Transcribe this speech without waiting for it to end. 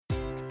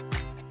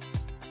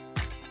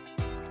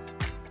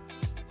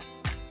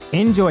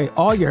Enjoy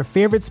all your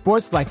favorite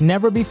sports like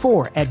never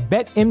before at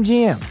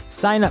BetMGM.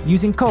 Sign up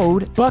using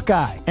code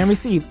Buckeye and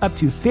receive up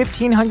to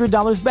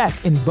 $1,500 back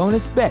in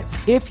bonus bets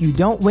if you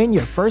don't win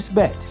your first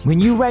bet. When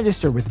you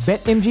register with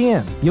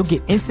BetMGM, you'll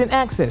get instant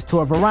access to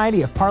a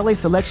variety of parlay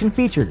selection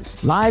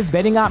features, live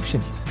betting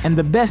options, and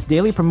the best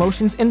daily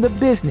promotions in the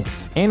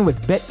business. And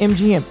with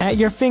BetMGM at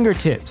your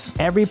fingertips,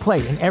 every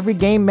play and every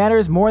game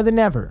matters more than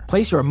ever.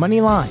 Place your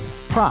money line,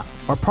 prop,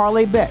 or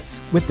parlay bets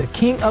with the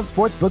king of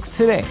sportsbooks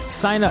today.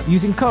 Sign up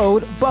using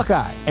code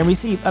Buckeye and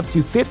receive up to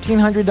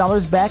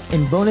 $1,500 back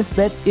in bonus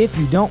bets if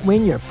you don't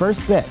win your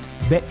first bet.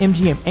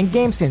 BetMGM and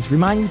GameSense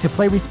remind you to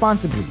play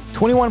responsibly.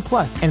 21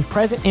 plus and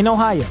present in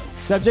Ohio,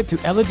 subject to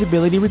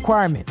eligibility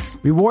requirements.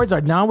 Rewards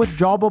are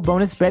non-withdrawable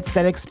bonus bets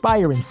that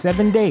expire in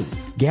 7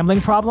 days. Gambling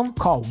problem?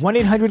 Call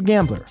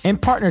 1-800-GAMBLER. In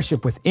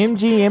partnership with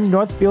MGM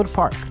Northfield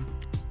Park.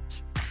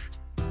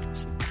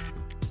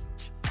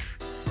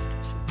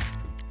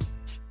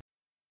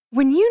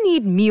 When you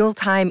need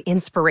mealtime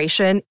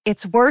inspiration,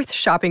 it's worth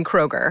shopping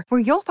Kroger, where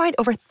you'll find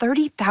over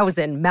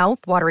 30,000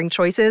 mouth-watering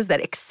choices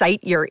that excite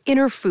your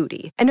inner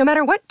foodie. And no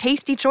matter what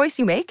tasty choice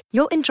you make,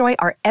 you'll enjoy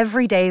our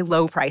everyday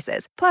low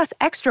prices, plus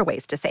extra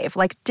ways to save,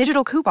 like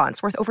digital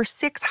coupons worth over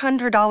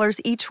 $600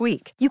 each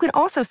week. You can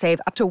also save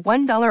up to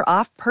 $1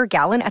 off per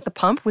gallon at the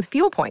pump with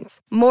fuel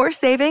points. More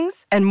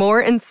savings and more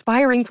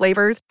inspiring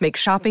flavors make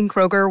shopping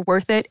Kroger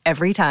worth it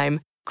every time.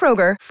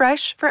 Kroger,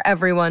 fresh for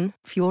everyone.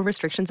 Fuel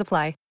restrictions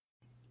apply.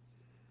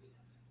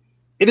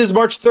 It is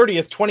March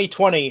 30th,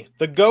 2020,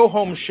 the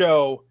go-home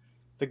show,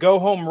 the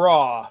go-home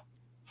Raw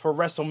for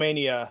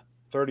WrestleMania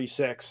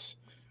 36.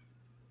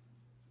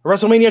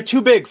 WrestleMania too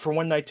big for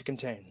one night to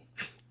contain.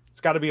 It's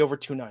got to be over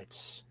 2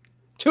 nights.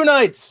 2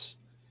 nights!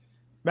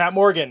 Matt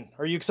Morgan,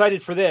 are you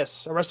excited for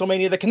this? A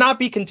WrestleMania that cannot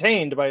be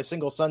contained by a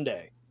single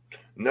Sunday.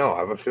 No,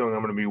 I have a feeling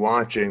I'm going to be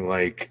watching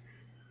like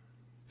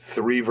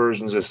 3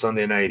 versions of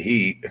Sunday Night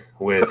Heat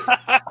with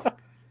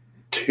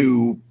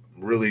 2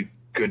 really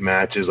good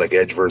matches like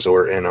Edge versus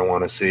Orton. I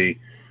want to see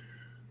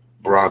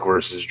Brock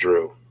versus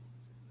Drew.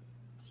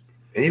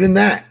 And even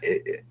that,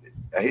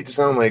 I hate to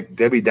sound like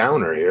Debbie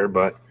Downer here,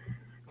 but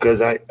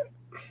because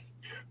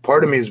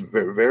part of me is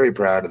very, very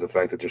proud of the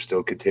fact that they're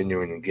still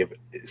continuing to give,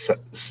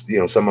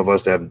 some of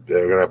us that are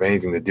going to have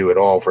anything to do at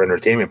all for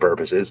entertainment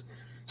purposes,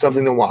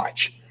 something to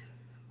watch,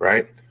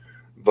 right?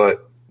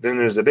 But then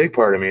there's a big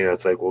part of me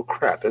that's like, well,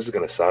 crap, this is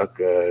going to suck.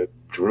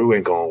 Drew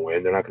ain't going to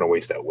win. They're not going to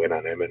waste that win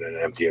on him in an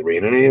empty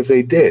arena. And if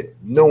they did,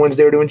 no one's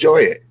there to enjoy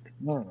it.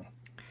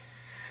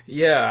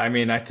 Yeah, I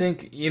mean, I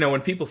think,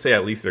 when people say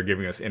at least they're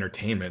giving us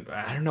entertainment,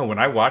 I don't know, when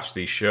I watch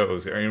these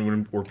shows,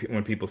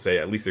 when people say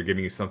at least they're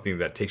giving you something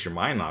that takes your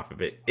mind off of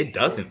it, it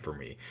doesn't for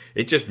me.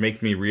 It just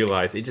makes me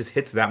realize it just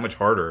hits that much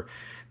harder,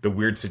 the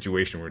weird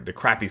situation, the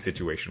crappy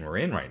situation we're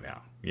in right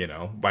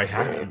now, by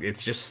having,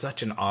 it's just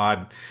such an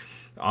odd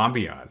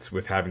ambiance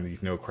with having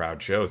these no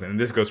crowd shows. And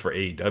this goes for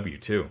AEW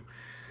too.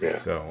 Yeah.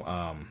 So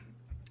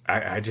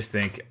I just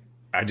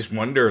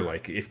wonder,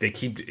 like, if they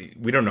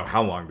we don't know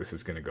how long this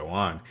is going to go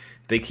on.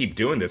 If they keep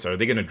doing this, are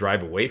they going to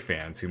drive away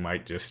fans who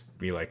might just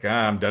be like,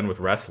 I'm done with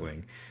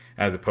wrestling,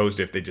 as opposed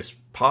to if they just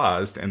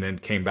paused and then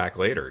came back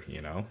later,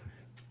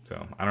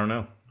 So I don't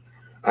know.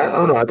 I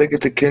don't know. I think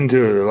it's akin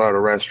to a lot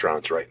of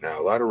restaurants right now.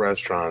 A lot of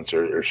restaurants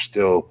are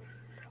still,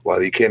 while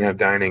you can't have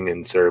dining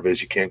and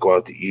service, you can't go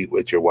out to eat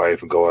with your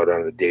wife and go out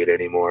on a date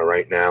anymore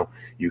right now.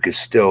 You can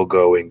still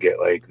go and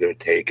get like their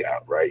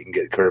takeout, right? You can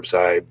get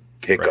curbside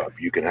pickup. Right.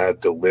 You can have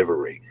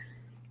delivery.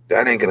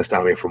 That ain't going to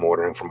stop me from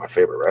ordering from my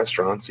favorite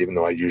restaurants, even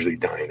though I usually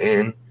dine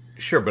in.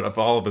 Sure, but if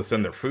all of a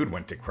sudden their food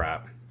went to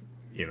crap,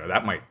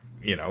 that might,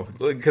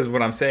 because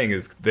what I'm saying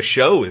is these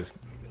shows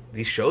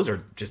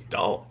are just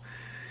dull.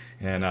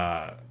 And,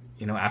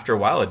 after a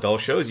while, dull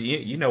shows,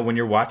 when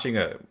you're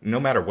watching no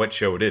matter what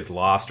show it is,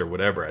 Lost or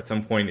whatever, at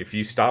some point, if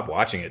you stop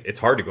watching it, it's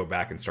hard to go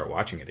back and start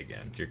watching it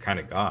again. You're kind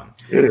of gone.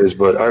 It is,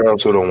 but I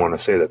also don't want to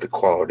say that the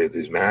quality of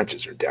these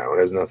matches are down.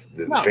 It has nothing.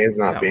 The fans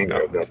not being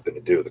there have nothing to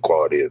do with the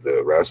quality of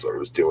the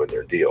wrestlers doing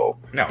their deal.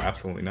 No,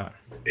 absolutely not.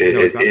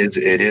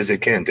 It is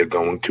akin to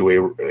going to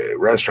a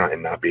restaurant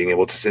and not being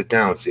able to sit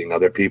down, seeing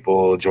other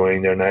people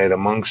enjoying their night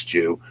amongst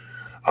you,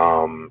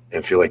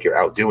 and feel like you're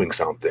out doing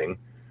something.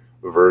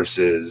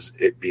 Versus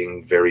it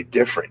being very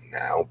different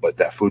now, but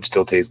that food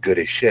still tastes good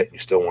as shit. And you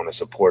still want to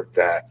support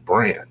that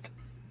brand.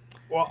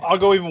 Well, I'll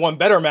go even one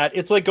better, Matt.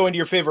 It's like going to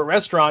your favorite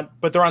restaurant,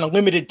 but they're on a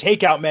limited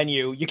takeout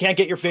menu. You can't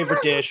get your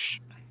favorite dish.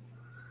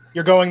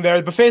 You're going there.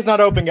 The buffet's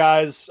not open,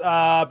 guys,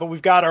 but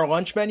we've got our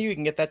lunch menu. You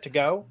can get that to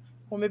go.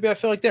 Well, maybe I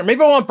feel like dinner.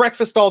 Maybe I want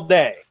breakfast all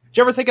day. Did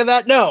you ever think of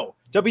that? No.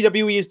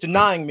 WWE is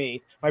denying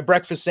me my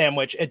breakfast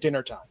sandwich at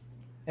dinner time.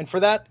 And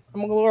for that,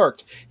 I'm a little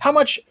irked. How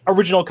much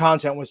original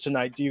content was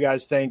tonight, do you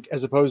guys think,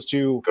 as opposed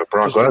to... The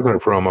Brock Lesnar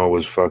promo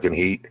was fucking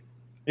heat.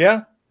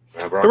 Yeah?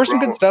 There was some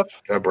good stuff.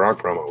 That Brock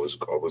promo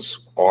was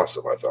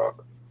awesome, I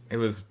thought. It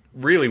was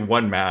really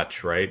one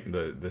match, right?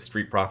 The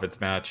Street Profits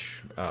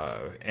match.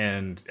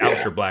 And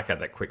Aleister Black had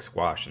that quick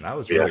squash, and that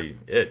was really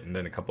it. And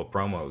then a couple of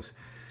promos.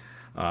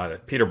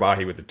 Peter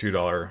Bahi with the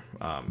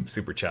 $2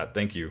 super chat.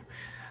 Thank you.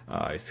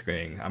 He's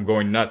saying, I'm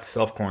going nuts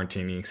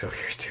self-quarantining, so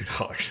here's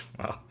 $2.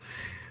 Well,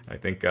 I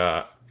think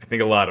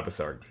a lot of us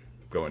are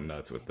going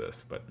nuts with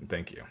this, but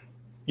thank you.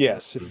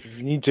 Yes, if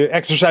you need to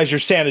exercise your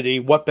sanity,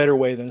 what better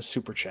way than a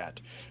super chat?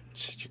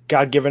 It's your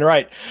God-given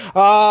right.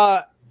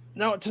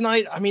 No,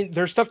 tonight, I mean,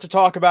 there's stuff to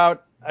talk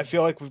about. I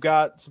feel like we've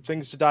got some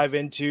things to dive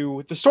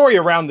into. The story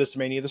around this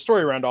Mania, the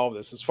story around all of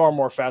this is far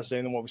more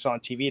fascinating than what we saw on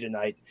TV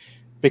tonight,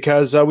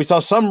 because we saw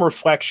some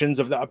reflections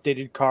of the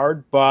updated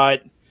card.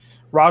 But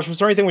Raj, was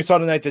there anything we saw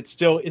tonight that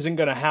still isn't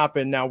going to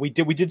happen? Now, we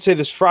did say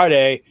this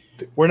Friday,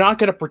 we're not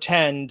going to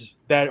pretend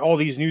that all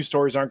these news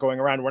stories aren't going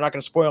around. We're not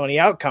going to spoil any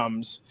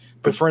outcomes.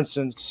 But for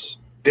instance,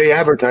 they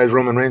advertised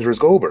Roman Reigns versus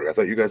Goldberg. I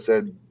thought you guys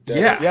said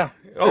that. Yeah.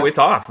 Oh, it's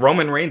off.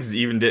 Roman Reigns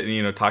even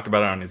did, talked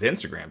about it on his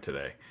Instagram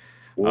today.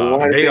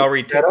 They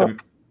already took them.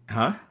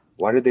 Huh?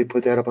 Why did they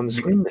put that up on the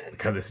screen then?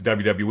 Because it's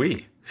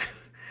WWE.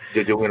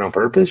 They're doing it on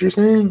purpose, you're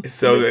saying?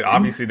 So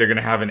obviously they're going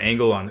to have an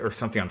angle on or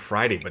something on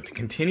Friday, but to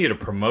continue to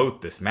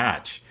promote this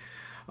match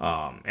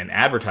and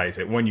advertise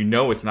it when you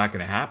know it's not going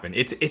to happen,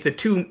 it's a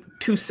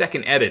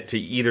 2-second edit to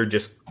either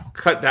just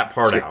cut that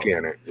part out,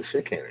 the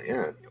shit cannon,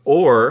 yeah,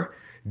 or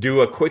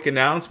do a quick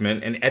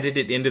announcement and edit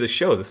it into the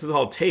show. This is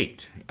all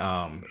taped.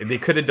 They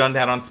could have done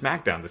that on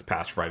SmackDown this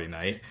past Friday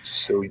night.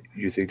 So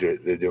you think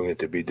they're doing it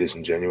to be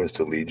disingenuous,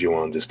 to lead you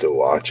on just to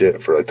watch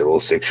it for like the little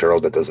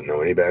 6-year-old that doesn't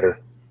know any better?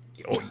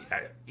 Oh, yeah.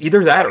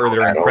 Either that or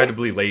they're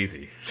incredibly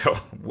lazy. So,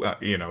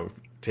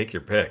 take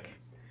your pick.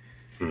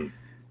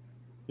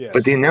 Yes.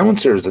 But the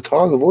announcers, the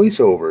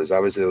voiceovers,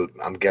 obviously,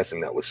 I'm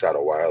guessing that was shot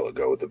a while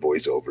ago with the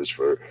voiceovers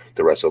for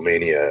the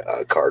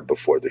WrestleMania card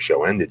before the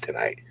show ended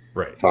tonight.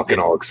 Right. Talking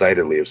all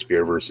excitedly of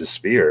Spear versus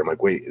Spear. I'm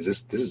like, wait,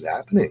 this is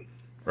happening?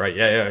 Right.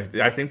 Yeah.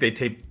 I think they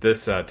taped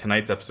this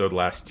tonight's episode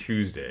last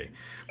Tuesday.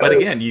 But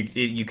again,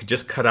 you could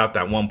just cut out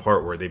that one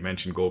part where they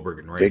mentioned Goldberg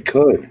and Reigns. They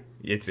could.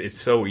 It's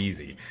so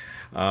easy.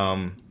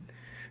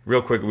 Real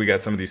quick, we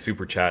got some of these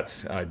super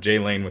chats. Jay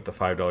Lane with the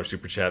 $5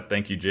 super chat.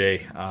 Thank you,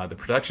 Jay. The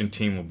production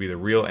team will be the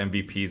real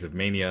MVPs of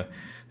Mania.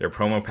 Their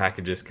promo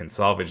packages can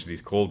salvage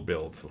these cold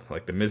builds,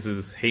 like the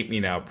Mrs. Hate Me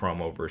Now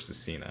promo versus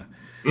Cena.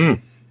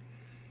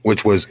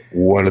 Which was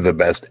one of the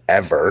best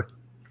ever.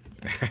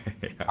 Yeah.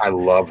 I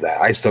love that.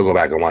 I still go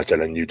back and watch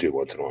that on YouTube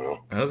once in a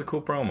while. That was a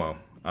cool promo.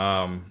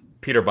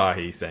 Peter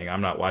Bahi saying,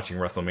 I'm not watching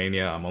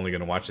WrestleMania. I'm only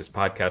going to watch this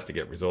podcast to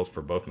get results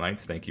for both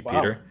nights. Thank you,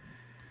 Peter.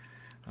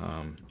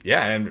 And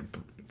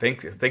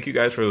thank you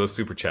guys for those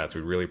super chats. We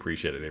really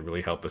appreciate it. They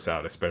really help us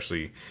out,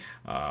 especially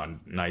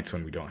on nights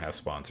when we don't have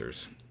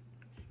sponsors.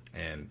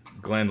 And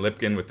Glenn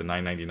Lipkin with the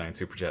 $9.99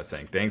 super chat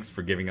saying, thanks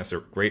for giving us a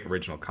great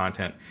original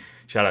content.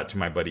 Shout out to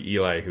my buddy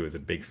Eli, who is a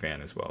big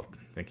fan as well.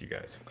 Thank you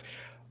guys.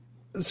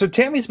 So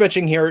Tammy's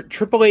mentioning here,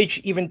 Triple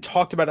H even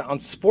talked about it on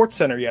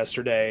SportsCenter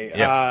yesterday.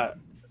 Yeah.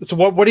 So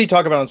what do you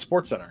talk about on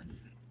SportsCenter?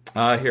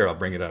 Here, I'll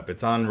bring it up.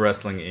 It's on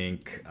Wrestling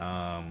Inc.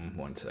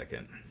 1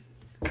 second.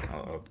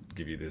 I'll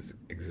give you this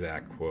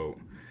exact quote.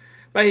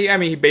 But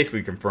he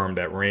basically confirmed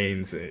that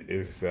Reigns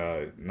is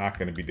not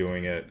going to be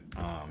doing it.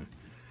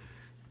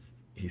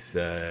 He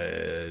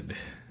said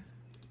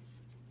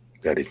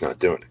that he's not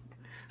doing it.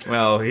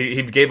 Well,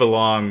 he gave a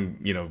long,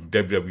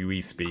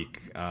 WWE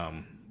speak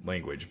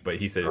language, but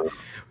he said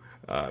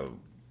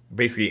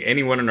basically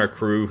anyone in our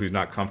crew who's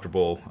not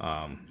comfortable,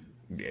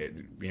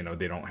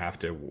 they don't have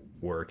to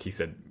work. He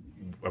said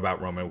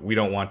about Roman, we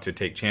don't want to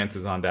take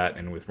chances on that,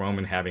 and with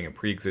Roman having a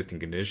pre-existing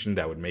condition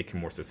that would make him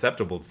more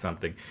susceptible to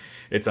something,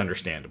 it's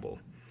understandable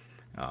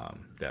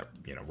that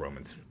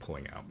Roman's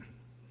pulling out.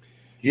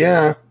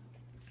 Yeah.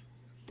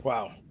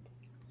 Wow.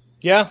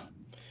 Yeah.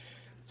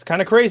 It's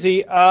kind of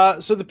crazy.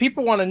 So the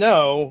people want to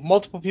know,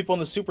 multiple people in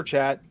the super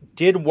chat,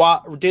 did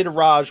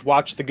Raj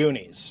watch The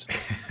Goonies?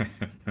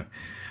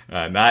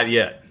 Not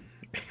yet.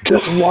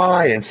 Just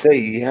lie and say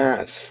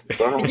yes.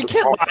 So I don't you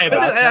can't lie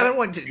about that. I don't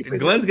want to,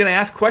 Glenn's going to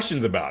ask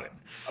questions about it.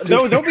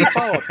 No, there'll be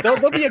follow-up.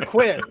 There'll be a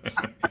quiz.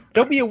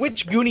 There'll be a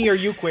which Goonie are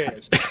you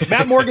quiz.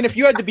 Matt Morgan, if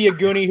you had to be a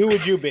Goonie, who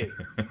would you be?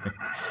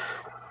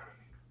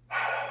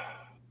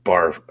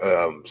 Barf.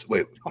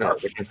 Wait, no,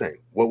 what's his name?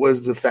 What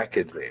was the fat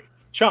kid's name?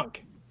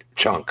 Chunk.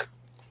 Chunk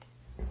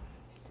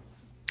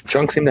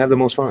seemed to have the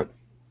most fun.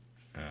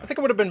 I think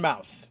it would have been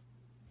Mouth.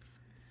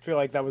 I feel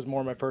like that was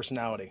more my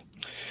personality.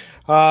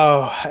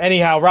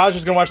 Anyhow, Raj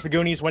is going to watch The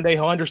Goonies one day.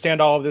 He'll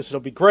understand all of this. It'll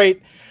be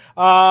great.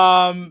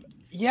 Raj,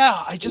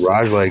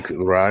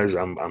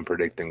 I'm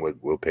predicting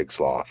we'll pick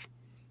Sloth.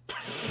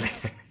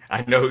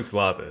 I know who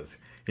Sloth is.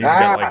 He's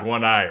got like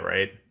one eye,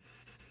 right?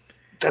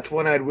 That's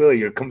One-Eyed Willie.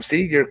 You're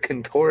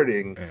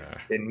contorting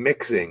and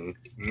mixing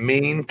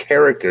main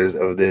characters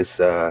of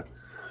this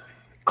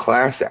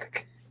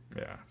classic.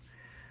 Yeah.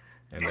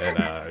 And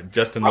then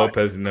Justin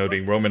Lopez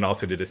noting Roman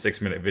also did a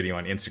 6-minute video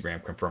on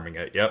Instagram confirming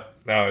it. Yep.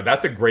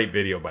 That's a great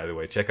video, by the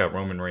way. Check out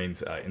Roman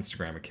Reigns'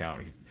 Instagram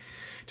account. He's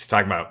just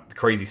talking about the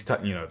crazy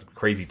stuff, the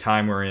crazy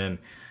time we're in,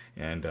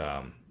 and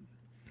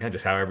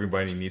just how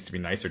everybody needs to be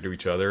nicer to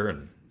each other.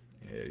 And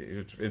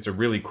it's a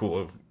really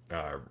cool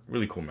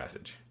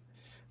message.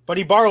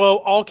 Buddy Barlow,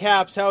 all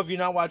caps, how have you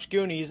not watched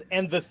Goonies?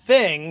 And The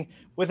Thing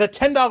with a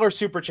 $10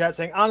 super chat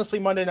saying, honestly,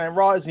 Monday Night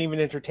Raw isn't even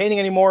entertaining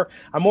anymore.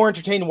 I'm more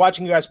entertained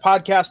watching you guys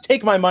podcast.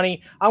 Take my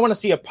money. I want to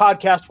see a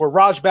podcast where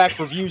Rajbak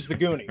reviews the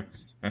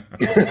Goonies.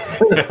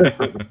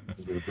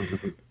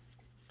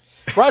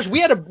 Raj, we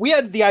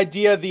had the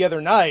idea the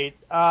other night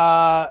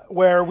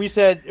where we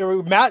said,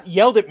 Matt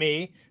yelled at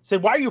me,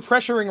 said, why are you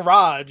pressuring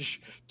Raj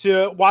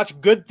to watch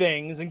good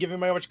things and giving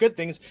money to watch good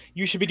things?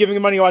 You should be giving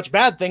him money to watch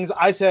bad things.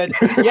 I said,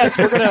 yes,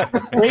 we're going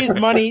to raise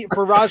money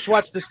for Raj to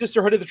watch The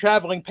Sisterhood of the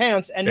Traveling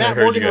Pants. And Matt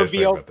Morgan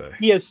revealed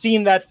he has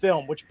seen that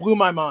film, which blew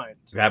my mind.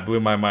 That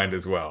blew my mind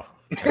as well.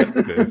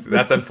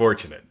 That's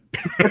unfortunate.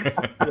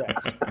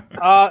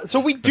 Yes. So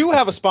we do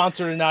have a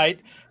sponsor tonight.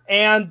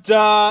 And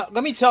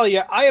let me tell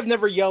you, I have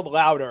never yelled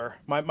louder.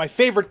 My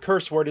favorite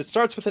curse word, it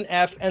starts with an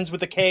F, ends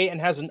with a K, and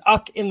has an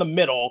uck in the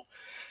middle.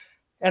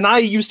 And I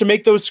used to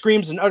make those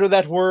screams and utter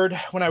that word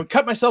when I would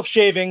cut myself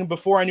shaving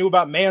before I knew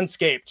about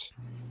Manscaped.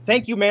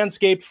 Thank you,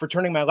 Manscaped, for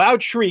turning my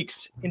loud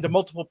shrieks into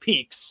multiple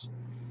peaks.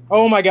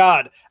 Oh, my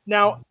God.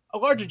 Now, a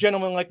larger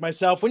gentleman like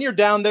myself, when you're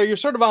down there, you're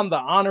sort of on the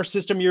honor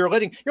system. You're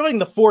letting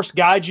the force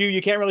guide you.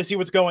 You can't really see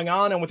what's going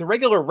on. And with a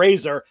regular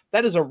razor,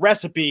 that is a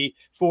recipe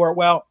for,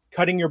 well,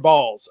 cutting your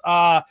balls,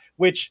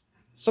 which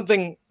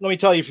something, let me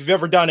tell you, if you've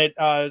ever done it,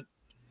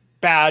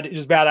 bad. It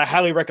is bad. I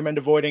highly recommend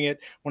avoiding it.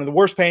 One of the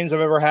worst pains I've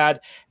ever had.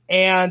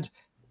 And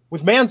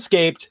with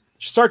Manscaped,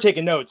 start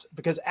taking notes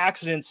because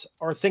accidents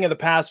are a thing of the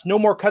past. No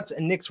more cuts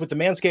and nicks with the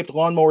Manscaped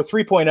Lawnmower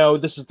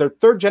 3.0. This is their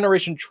third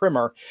generation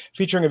trimmer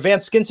featuring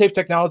advanced skin safe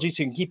technology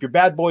so you can keep your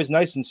bad boys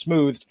nice and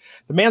smoothed.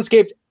 The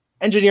Manscaped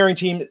engineering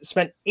team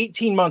spent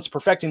 18 months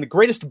perfecting the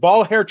greatest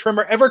ball hair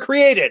trimmer ever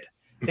created.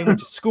 They went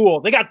to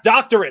school. They got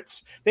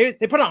doctorates. They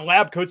put on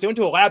lab coats. They went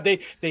to a lab. They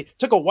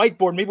took a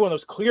whiteboard, maybe one of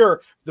those clear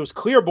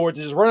boards,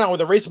 and just run out with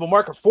erasable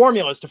marker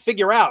formulas to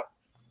figure out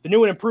the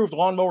new and improved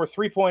Lawnmower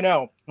 3.0.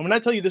 And when I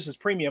tell you this is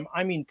premium,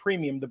 I mean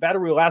premium. The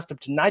battery will last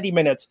up to 90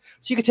 minutes,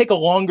 so you can take a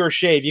longer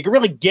shave. You can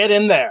really get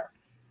in there.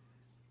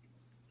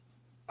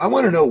 I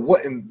want to know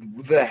what in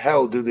the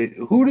hell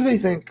who do they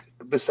think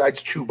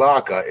besides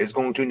Chewbacca is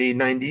going to need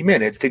 90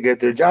 minutes to get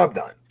their job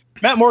done?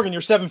 Matt Morgan,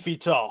 you're 7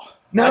 feet tall.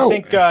 No. I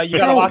think you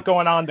got a lot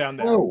going on down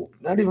there. No,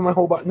 not even my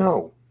whole body.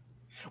 No.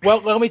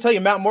 Well, let me tell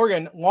you, Matt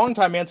Morgan,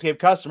 longtime Manscaped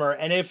customer,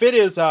 and if it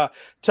is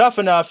tough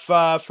enough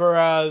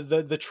for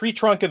the tree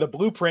trunk of the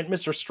blueprint,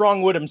 Mr.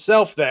 Strongwood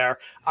himself there,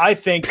 I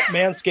think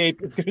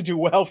Manscaped is going to do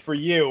well for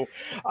you.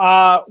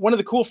 One of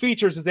the cool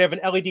features is they have an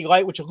LED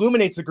light which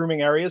illuminates the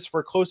grooming areas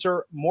for a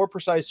closer, more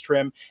precise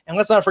trim. And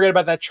let's not forget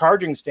about that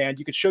charging stand.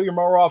 You could show your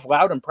mower off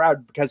loud and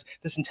proud because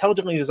this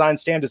intelligently designed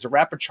stand is a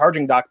rapid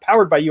charging dock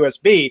powered by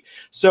USB.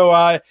 So,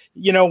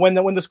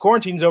 when this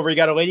quarantine's over, you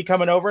got a lady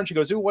coming over and she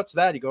goes, ooh, what's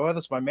that? You go, oh,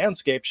 that's my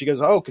Manscaped. She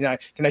goes, oh, can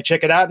I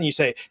check it out? And you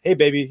say, hey,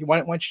 baby, why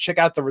don't you check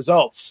out the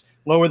results?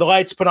 Lower the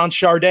lights, put on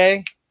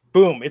Charday.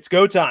 Boom, it's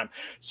go time.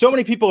 So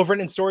many people have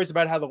written stories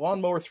about how the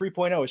Lawnmower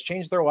 3.0 has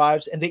changed their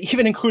lives, and they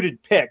even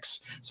included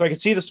pics. So I could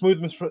see the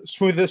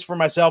smoothness for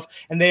myself,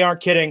 and they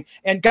aren't kidding.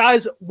 And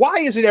guys, why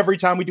is it every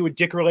time we do a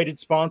dick-related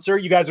sponsor,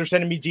 you guys are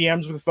sending me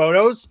DMs with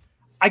photos?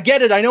 I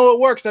get it. I know it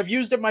works. I've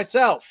used it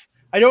myself.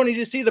 I don't need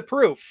to see the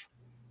proof.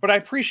 But I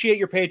appreciate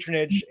your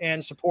patronage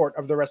and support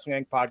of the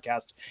Wrestling Inc.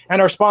 podcast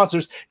and our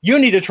sponsors. You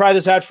need to try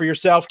this out for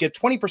yourself. Get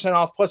 20%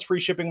 off plus free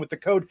shipping with the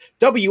code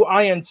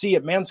WINC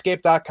at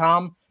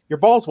manscaped.com. Your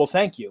balls will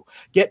thank you.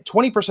 Get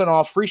 20%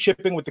 off free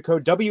shipping with the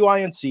code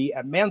WINC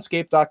at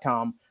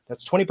manscaped.com.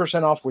 That's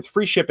 20% off with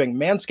free shipping,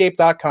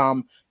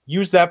 manscaped.com.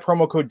 Use that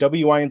promo code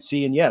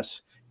WINC, and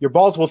yes, your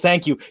balls will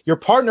thank you. Your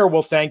partner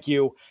will thank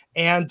you,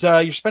 and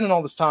you're spending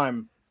all this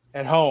time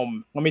at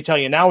home. Let me tell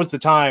you, now is the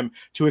time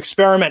to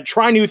experiment,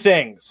 try new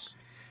things.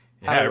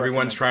 Yeah,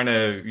 everyone's trying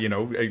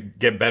to,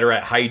 get better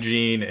at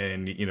hygiene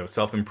and,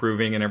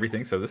 self-improving and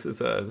everything. So this is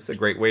a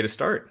great way to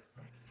start.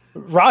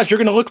 Raj, you're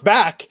going to look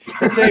back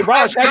and say,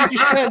 Raj, how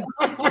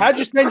did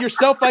you spend your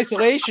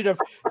self-isolation of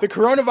the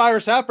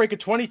coronavirus outbreak of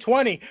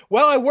 2020?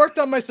 Well, I worked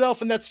on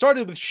myself, and that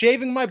started with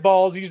shaving my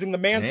balls using the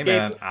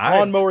Manscaped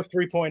Lawnmower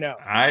 3.0.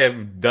 I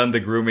have done the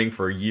grooming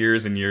for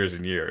years and years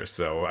and years,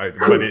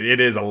 but it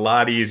is a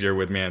lot easier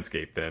with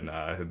Manscaped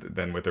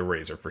than with a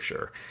razor for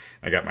sure.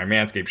 I got my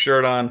Manscaped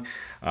shirt on,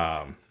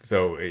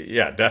 so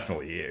yeah,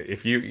 definitely.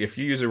 If you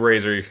use a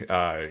razor,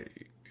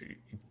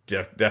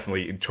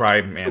 definitely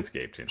try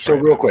Manscaped. So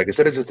real quick,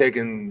 instead of just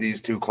taking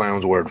these two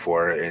clowns' word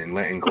for it and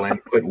letting Glenn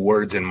put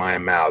words in my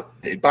mouth,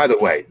 by the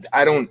way,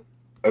 I don't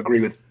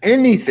agree with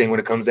anything when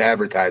it comes to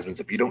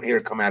advertisements if you don't hear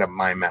it come out of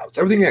my mouth.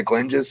 So everything that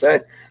Glenn just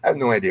said, I have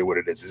no idea what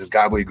it is. It's just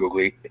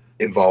gobbly-googly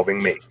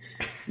involving me.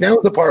 Now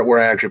the part where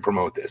I actually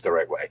promote this the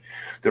right way.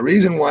 The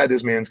reason why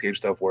this Manscaped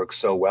stuff works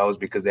so well is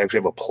because they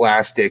actually have a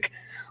plastic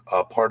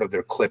part of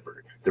their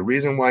clipper. The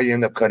reason why you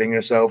end up cutting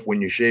yourself when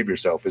you shave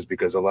yourself is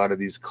because a lot of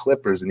these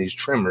clippers and these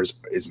trimmers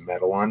is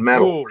metal on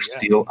metal or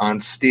steel on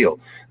steel.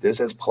 This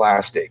has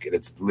plastic, and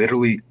it's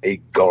literally a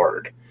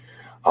guard.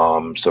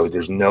 So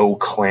there's no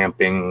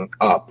clamping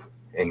up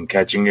and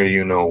catching your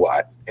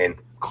you-know-what and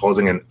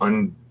causing an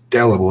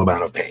indelible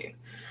amount of pain.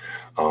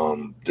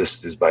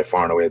 This is by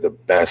far and away the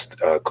best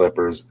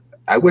clippers.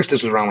 I wish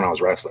this was around when I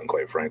was wrestling,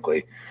 quite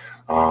frankly.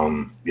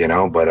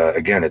 But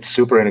again, it's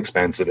super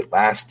inexpensive. It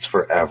lasts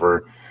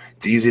forever.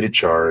 It's easy to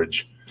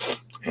charge.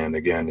 And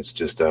again, it's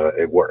just,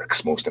 it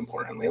works, most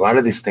importantly. A lot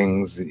of these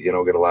things, get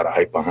a lot of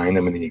hype behind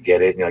them, and then you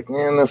get it, and you're like,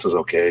 man, this is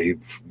okay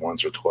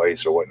once or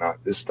twice or whatnot.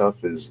 This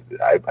stuff is,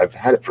 I've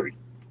had it for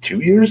 2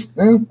 years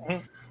now.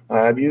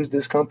 I've used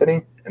this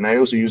company, and I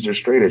also use their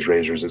straight edge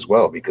razors as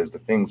well, because the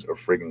things are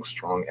friggin'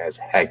 strong as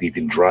heck. You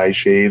can dry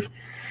shave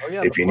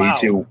if you need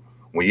to.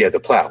 The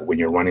plow, when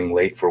you're running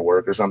late for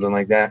work or something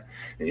like that,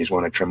 and you just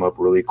want to trim up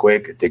really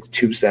quick, it takes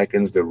 2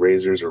 seconds. The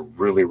razors are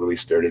really, really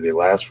sturdy. They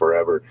last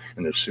forever,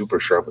 and they're super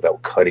sharp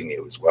without cutting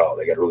you as well.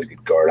 They got a really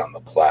good guard on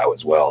the plow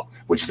as well,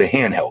 which is a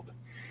handheld,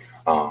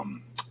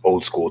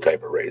 old school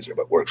type of razor,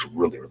 but works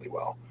really, really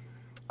well.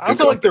 I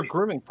also like their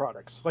grooming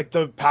products, like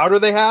the powder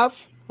they have.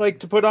 Like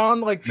to put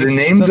on, like the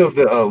names of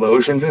the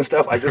lotions and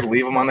stuff. I just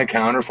leave them on the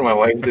counter for my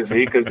wife to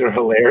see because they're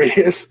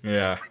hilarious.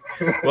 Yeah.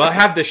 Well, I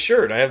have this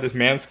shirt. I have this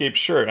Manscaped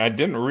shirt. I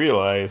didn't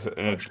realize,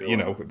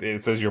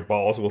 it says "Your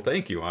balls will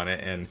thank you" on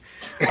it, and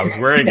I was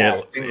wearing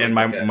it, and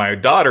my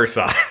daughter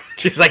saw it.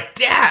 She's like,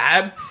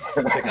 "Dad," I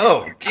was like,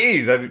 "Oh,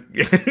 geez, I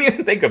didn't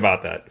even think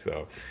about that."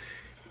 So,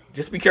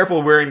 just be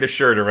careful wearing the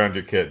shirt around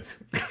your kids.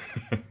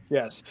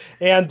 Yes.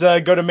 And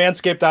go to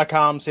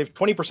manscaped.com, save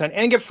 20%,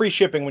 and get free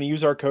shipping when you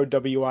use our code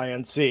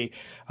WINC.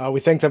 We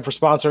thank them for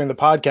sponsoring the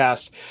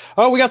podcast.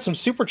 Oh, we got some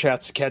super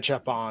chats to catch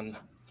up on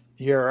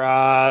here.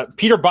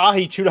 Peter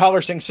Bahi,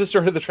 $2, saying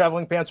Sisterhood of the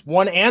Traveling Pants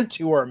 1 and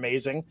 2 are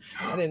amazing.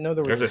 I didn't know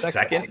there was a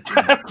second.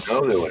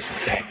 No, there was a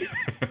second.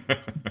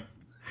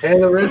 Hey,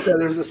 Lorenzo,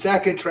 there's a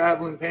second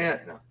traveling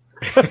pant.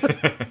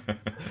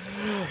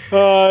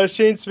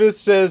 Shane Smith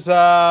says,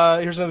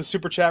 here's another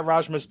super chat.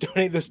 Raj must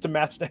donate this to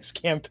Matt's next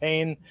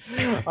campaign.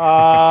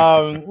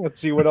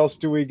 Let's see, what else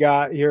do we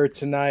got here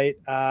tonight?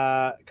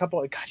 A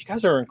couple of, God, you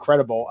guys are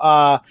incredible.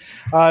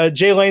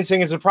 Jay Lane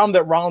saying, is the problem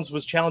that Rollins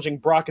was challenging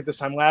Brock at this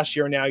time last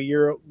year. Now, a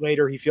year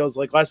later, he feels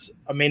like less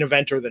a main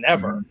eventer than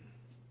ever.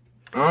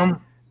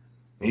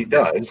 He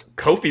does.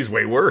 Kofi's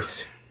way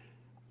worse.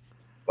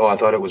 Oh, I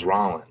thought it was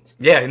Rollins.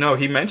 Yeah, no,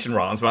 he mentioned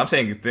Rollins, but I'm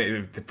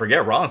saying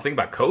forget Rollins. Think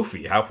about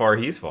Kofi, how far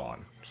he's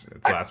fallen.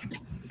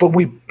 But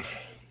we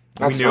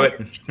knew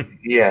it.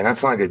 Yeah,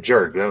 that's not like a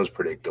jerk. That was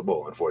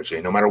predictable,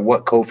 unfortunately. No matter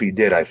what Kofi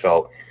did, I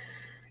felt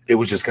it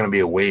was just going to be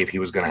a wave he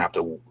was going to have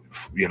to,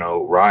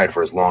 ride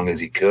for as long as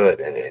he could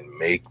and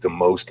make the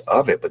most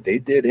of it. But they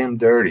did him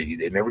dirty.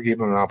 They never gave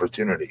him an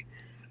opportunity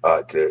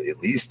to at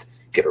least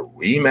get a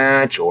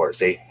rematch or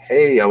say,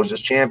 hey, I was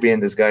just champion.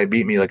 This guy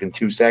beat me like in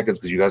 2 seconds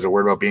because you guys are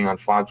worried about being on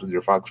Fox with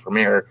your Fox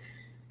premiere.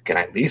 Can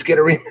I at least get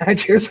a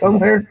rematch here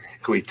somewhere?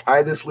 Can we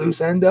tie this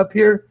loose end up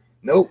here?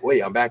 Nope.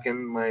 Wait, I'm back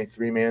in my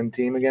 3-man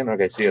team again.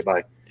 Okay, see you.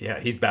 Bye. Yeah,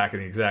 he's back in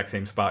the exact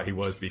same spot he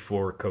was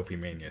before Kofi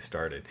Mania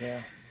started.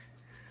 Yeah.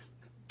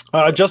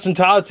 Justin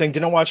Todd saying,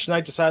 didn't watch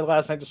tonight, decided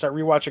last night to start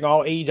rewatching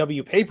all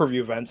AEW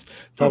pay-per-view events.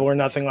 Double or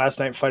Nothing last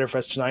night, Fyter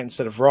Fest tonight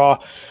instead of Raw.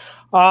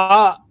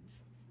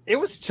 It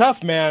was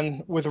tough,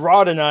 man, with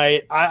Raw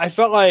tonight. I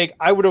felt like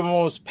I would have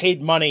almost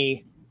paid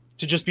money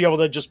to just be able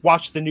to just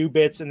watch the new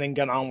bits and then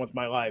get on with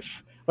my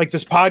life. Like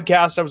this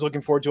podcast I was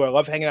looking forward to. I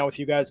love hanging out with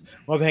you guys.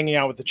 Love hanging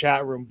out with the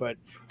chat room. But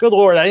good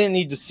Lord, I didn't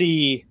need to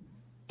see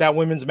that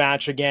women's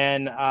match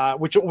again,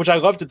 which I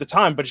loved at the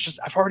time. But it's just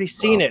I've already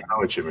seen it. I know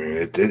what you mean.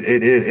 It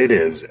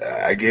is.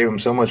 I gave him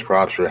so much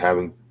props for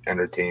having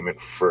entertainment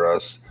for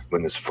us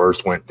when this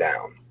first went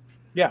down.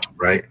 Yeah.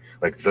 Right?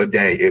 Like the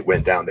day it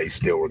went down, they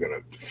still were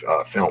going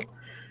to film.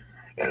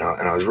 And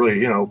I was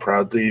really,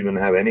 proud to even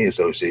have any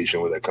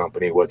association with a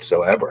company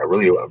whatsoever. I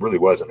really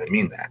wasn't. I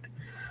mean that.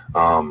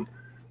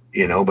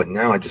 But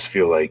now I just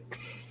feel like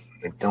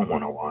I don't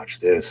want to watch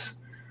this.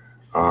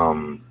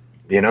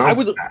 I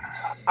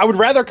would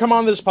rather come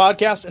on this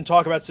podcast and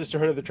talk about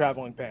Sisterhood of the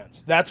Traveling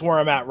Pants. That's where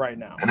I'm at right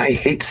now. And I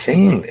hate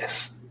saying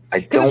this.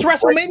 Because it's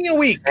WrestleMania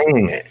week.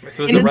 Saying it. This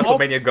was the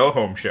WrestleMania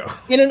go-home show.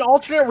 In an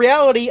alternate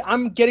reality,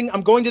 I'm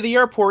going to the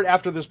airport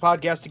after this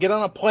podcast to get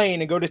on a plane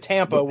and go to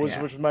Tampa, which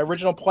was my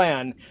original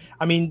plan.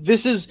 I mean,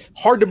 this is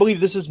hard to believe.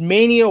 This is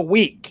Mania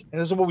week.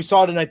 And this is what we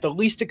saw tonight, the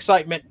least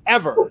excitement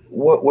ever.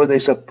 What were they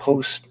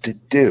supposed to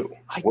do?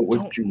 What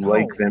would you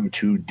like them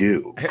to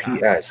do?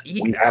 P.S.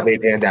 We have a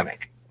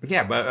pandemic.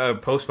 Yeah,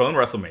 but postpone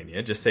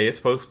WrestleMania. Just say it's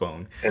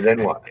postponed. And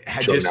then what?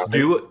 Have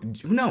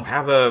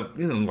a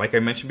like I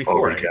mentioned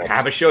before,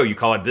 have a show. You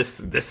call it this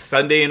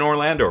Sunday in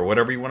Orlando or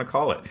whatever you want to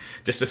call it.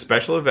 Just a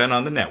special event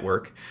on the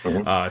network.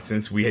 Mm-hmm.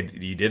 Since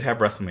you did have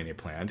WrestleMania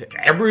planned,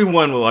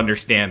 everyone will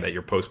understand that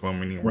you're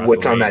postponing WrestleMania.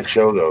 What's on that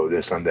show though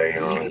this Sunday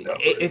in Orlando?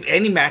 If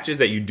any matches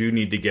that you do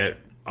need to get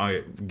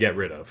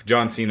rid of.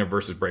 John Cena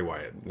versus Bray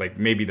Wyatt. Like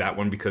maybe that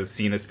one because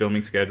Cena's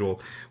filming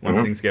schedule,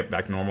 once things get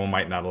back normal,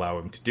 might not allow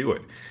him to do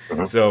it.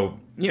 So,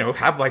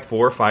 have like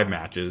 4 or 5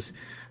 matches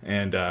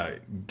and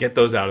get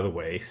those out of the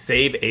way.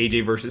 Save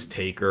AJ versus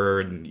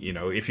Taker and,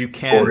 if you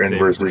can. Orton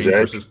versus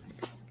Edge.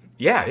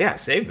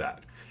 Save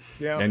that.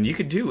 Yeah. And you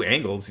could do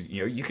angles,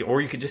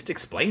 you could just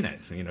explain it.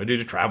 Due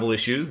to travel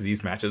issues,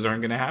 these matches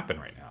aren't going to happen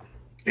right now.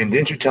 And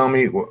didn't you tell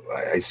me?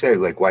 I said,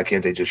 like, why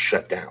can't they just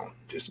shut down?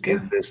 Just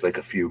give this like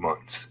a few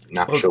months,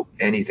 not show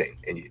anything.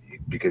 And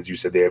because you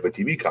said they have a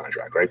TV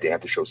contract, right? They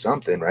have to show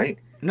something, right?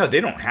 No, they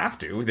don't have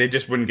to. They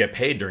just wouldn't get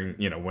paid during,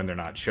 when they're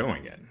not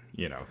showing it,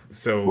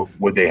 So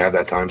would they have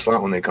that time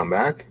slot when they come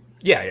back?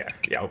 Yeah,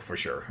 for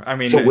sure. I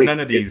mean, So none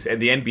of these,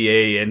 the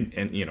NBA and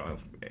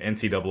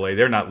NCAA,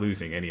 they're not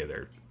losing any of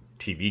their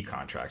TV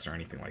contracts or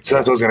anything like that. So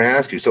that's what I was going to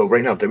ask you. So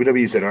right now, if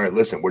WWE said, all right,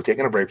 listen, we're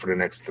taking a break for the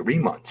next 3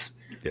 months.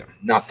 Yeah.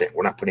 Nothing.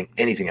 We're not putting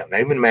anything out.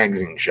 Not even a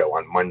magazine show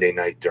on Monday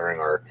night during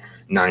our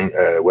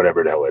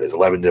whatever the hell it is,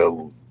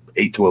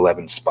 8 to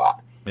 11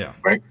 spot. Yeah.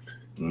 Right?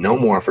 No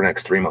more for the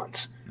next 3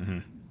 months. Mm-hmm.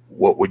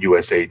 What would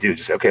USA do?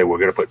 Just, okay, we're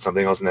going to put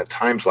something else in that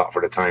time slot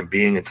for the time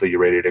being until you're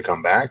ready to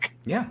come back?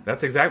 Yeah,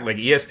 that's exactly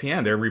like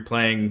ESPN. They're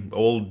replaying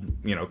old,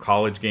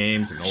 college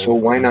games. And so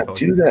why not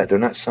do that? They're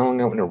not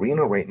selling out an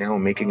arena right now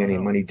and making any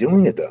money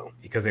doing it, though.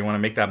 Because they want to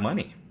make that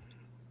money.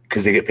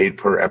 Because they get paid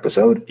per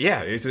episode?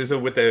 Yeah, it's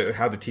with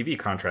how the TV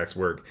contracts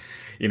work.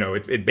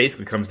 It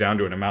basically comes down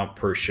to an amount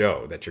per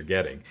show that you're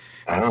getting.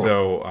 And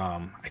so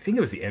I think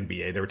it was the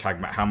NBA. They were talking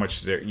about how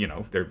much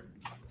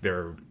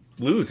they're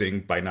losing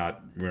by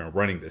not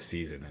running this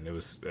season, and it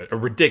was a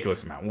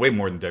ridiculous amount, way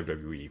more than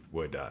WWE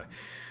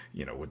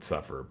would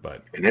suffer.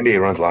 But and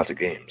NBA runs lots of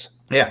games.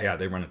 Yeah,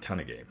 they run a ton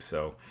of games.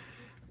 So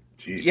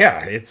Jeez.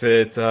 Yeah, it's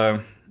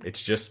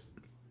just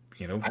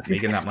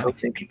making that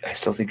money. I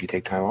still think you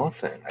take time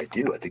off. Then I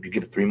do. I think you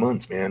give it 3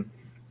 months, man.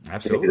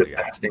 Absolutely, it'd be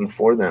the best thing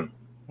for them.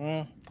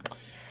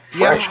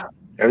 Fresh,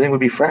 everything would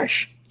be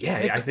fresh.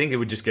 Yeah, I think it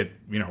would just get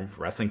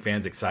wrestling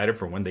fans excited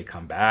for when they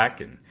come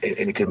back, and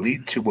it could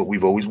lead to what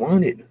we've always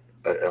wanted: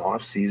 an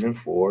off season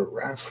for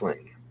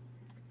wrestling.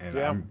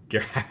 And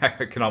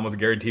I can almost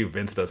guarantee you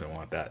Vince doesn't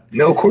want that.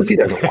 No, of course he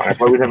doesn't want it.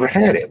 Why we never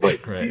had it?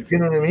 But right. You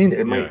know what I mean?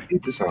 It might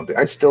lead to something.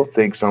 I still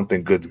think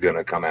something good's going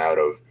to come out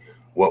of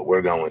what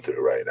we're going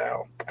through right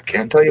now. I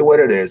can't tell you what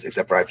it is,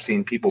 except for I've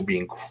seen people be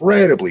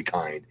incredibly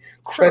kind,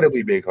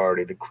 incredibly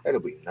big-hearted,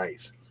 incredibly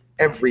nice.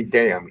 Every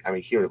day, I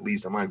mean, here at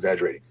least, I'm not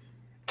exaggerating,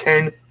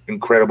 10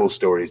 incredible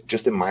stories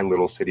just in my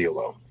little city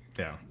alone.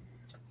 Yeah.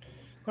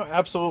 No,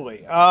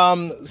 absolutely.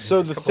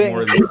 So the thing.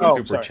 More of these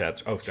super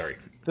chats. Oh, sorry.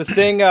 The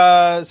thing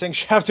saying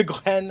shout out to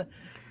Glenn.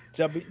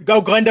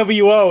 Glenn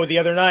WO the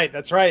other night.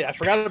 That's right. I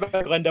forgot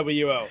about Glenn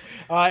WO.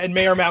 And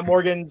Mayor Matt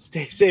Morgan,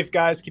 stay safe,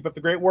 guys. Keep up the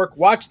great work.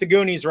 Watch the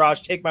Goonies,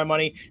 Raj. Take my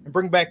money and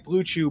bring back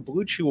Blue Chew.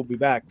 Blue Chew will be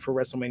back for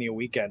WrestleMania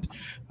weekend.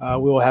 We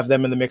will have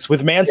them in the mix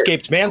with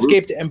Manscaped.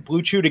 Manscaped and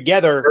Blue Chew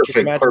together.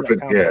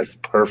 Perfect. Yes,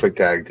 perfect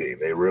tag team.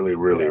 They really,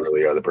 really,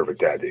 really are the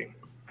perfect tag team.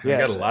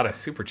 Yes. I got a lot of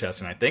super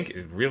chats, and I think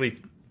it really.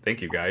 Thank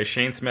you, guys.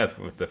 Shane Smith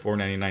with the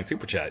 $4.99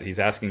 super chat. He's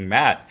asking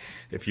Matt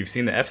if you've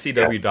seen the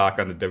FCW doc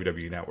on the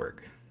WWE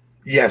Network.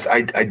 Yes,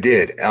 I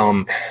did.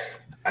 And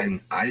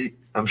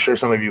I'm sure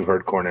some of you have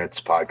heard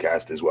Cornette's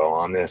podcast as well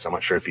on this. I'm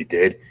not sure if he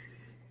did.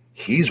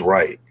 He's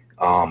right.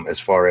 As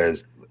far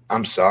as,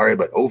 I'm sorry,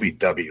 but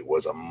OVW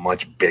was a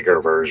much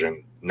bigger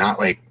version. Not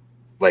like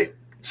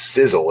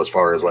Sizzle as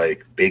far as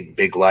like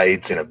big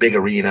lights and a big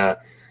arena.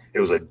 It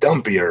was a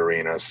dumpier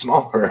arena,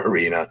 smaller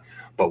arena,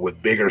 but with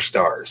bigger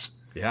stars.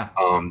 Yeah.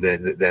 Than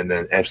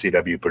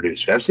FCW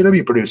produced.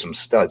 FCW produced some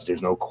studs.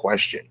 There's no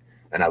question.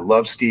 And I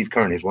love Steve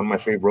Kern. He's one of my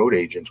favorite road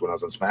agents when I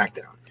was on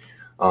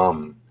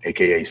SmackDown,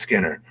 aka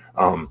Skinner.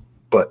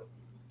 But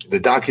the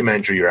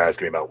documentary you're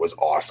asking me about was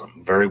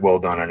awesome. Very well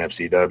done on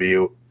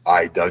FCW.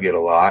 I dug it a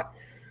lot.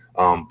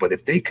 But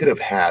if they could have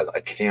had a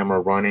camera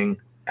running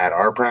at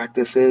our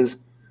practices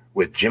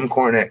with Jim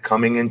Cornette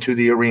coming into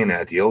the arena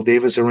at the old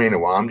Davis Arena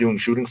while I'm doing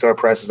shooting star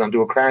presses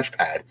onto a crash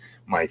pad,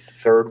 my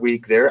third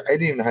week there, I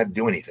didn't even know how to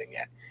do anything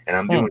yet. And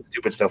I'm doing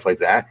stupid stuff like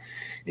that.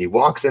 And he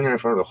walks in there in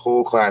front of the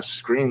whole class,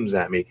 screams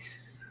at me,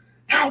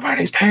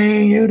 "Nobody's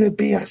paying you to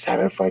be a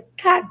 7-foot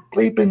God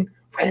bleeping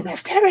Rey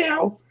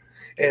Mysterio,"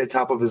 at the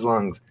top of his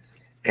lungs.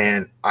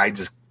 And I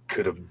just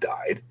could have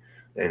died.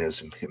 And it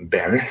was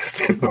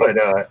embarrassed, but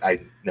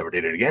I never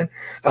did it again.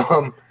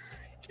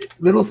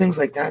 Little things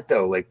like that,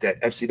 though, like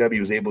that FCW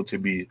was able to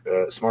be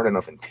smart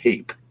enough and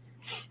tape.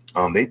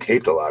 They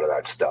taped a lot of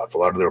that stuff, a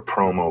lot of their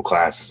promo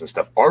classes and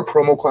stuff. Our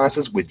promo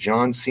classes with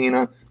John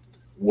Cena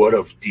would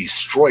have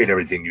destroyed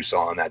everything you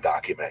saw in that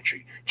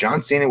documentary.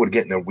 John Cena would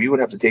get in there. We would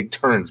have to take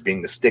turns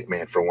being the stick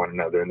man for one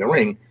another in the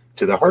ring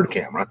to the hard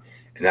camera,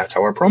 and that's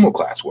how our promo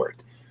class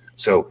worked.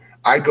 So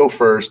I go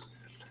first.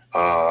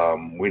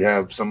 We'd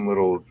have some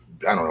little,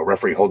 I don't know,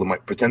 referee hold the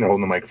mic, pretend they're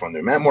holding the microphone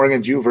there. Matt Morgan,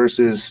 it's you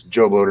versus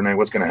Joe Blow tonight.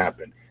 What's going to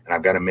happen? And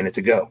I've got a minute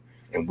to go.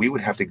 And we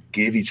would have to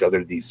give each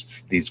other these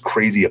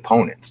crazy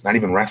opponents, not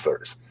even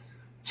wrestlers.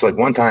 So like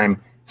one time,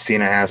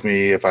 Cena asked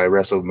me if I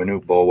wrestled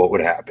Manute Bol, what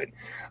would happen?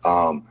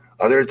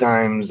 Other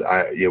times,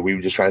 we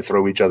would just try to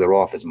throw each other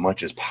off as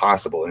much as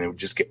possible, and it would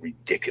just get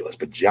ridiculous.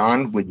 But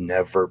John would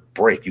never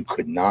break. You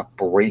could not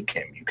break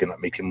him. You could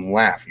not make him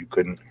laugh. You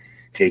couldn't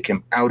take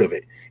him out of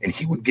it. And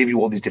he would give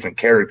you all these different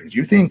characters.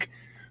 You think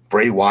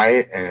Bray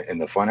Wyatt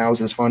and the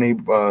Funhouse is funny,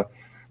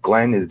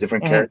 Glenn, is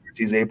different characters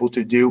he's able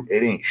to do.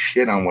 It ain't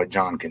shit on what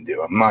John can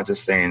do. I'm not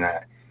just saying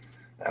that.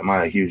 I'm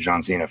not a huge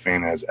John Cena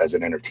fan as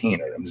an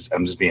entertainer.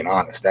 I'm just being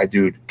honest. That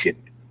dude could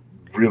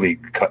really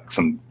cut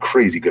some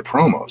crazy good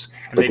promos.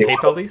 And but they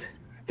tape all these?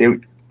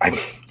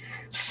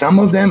 Some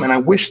of them, and I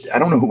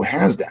don't know who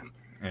has them.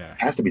 Yeah. It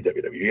has to be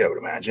WWE, I would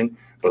imagine.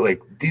 But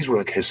like these were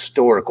like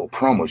historical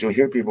promos. You'll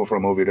hear people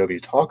from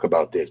OVW talk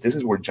about this. This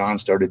is where John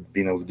started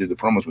being able to do the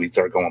promos where he'd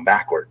start going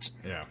backwards.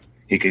 Yeah.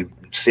 He could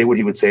say what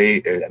he would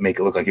say, make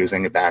it look like he was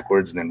saying it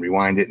backwards, and then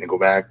rewind it and then go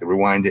back, then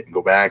rewind it and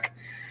go back.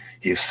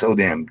 He is so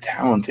damn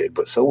talented,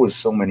 but so was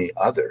so many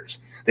others.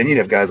 Then you'd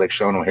have guys like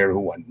Sean O'Haire who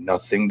wanted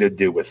nothing to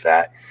do with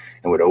that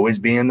and would always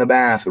be in the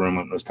bathroom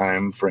when it was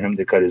time for him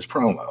to cut his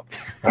promo.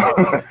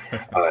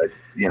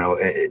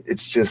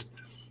 It's just,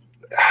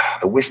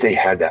 I wish they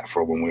had that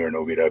for when we were in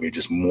OVW,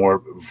 just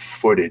more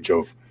footage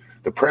of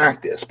the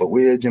practice. But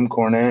we had Jim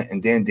Cornette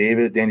and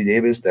Danny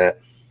Davis that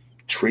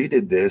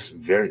treated this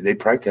we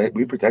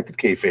protected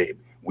kayfabe.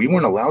 We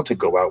weren't allowed to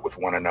go out with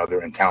one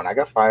another in town. I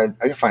got fined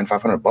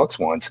 $500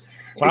 once.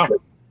 Wow.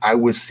 Because I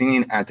was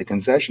seen at the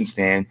concession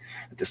stand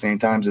at the same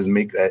time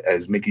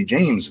as Mickie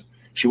James.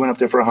 She went up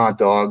there for a hot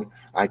dog.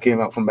 I came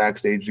out from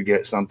backstage to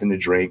get something to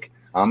drink.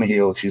 I'm a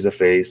heel. She's a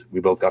face. We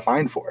both got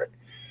fined for it.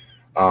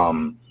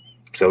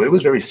 So it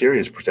was very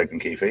serious protecting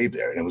kayfabe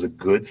there, and it was a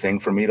good thing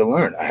for me to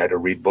learn. I had to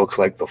read books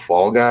like The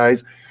Fall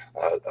Guys.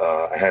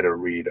 I had to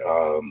read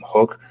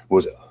Hook.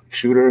 Was it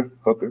Hooker?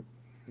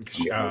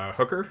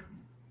 Hooker?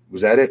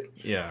 Was that it?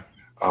 Yeah.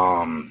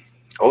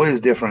 All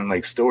these different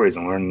like stories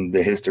and learn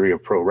the history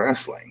of pro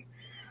wrestling.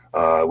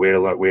 We had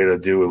to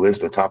do a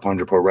list of top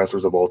 100 pro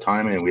wrestlers of all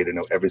time, and we had to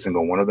know every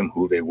single one of them,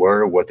 who they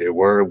were, what they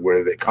were,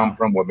 where they come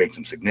from, what makes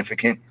them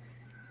significant.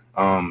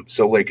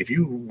 So like if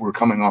you were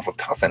coming off of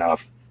Tough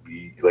Enough,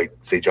 like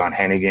say John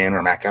Hennigan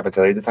or Matt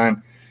Capitelli at the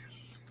time,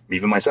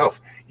 even myself,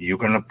 you're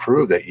going to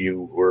prove that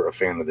you were a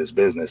fan of this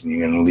business and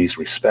you're going to at least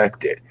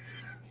respect it.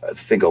 I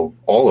think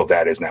all of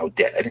that is now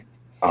dead.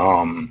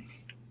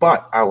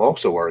 But I'll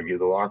also argue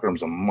the locker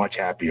room's a much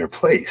happier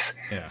place.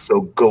 Yeah.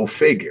 So go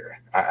figure,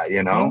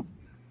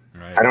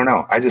 Right. I don't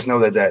know. I just know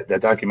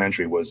that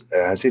documentary was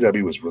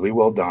CW was really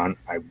well done.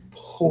 I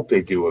hope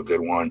they do a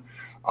good one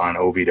on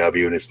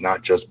OVW, and it's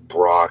not just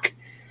Brock.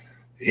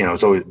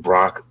 It's always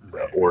Brock,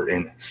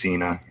 Orton,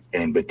 Cena,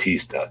 and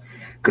Batista,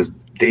 because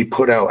they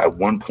put out at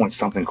one point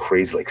something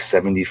crazy like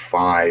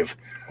 75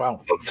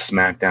 of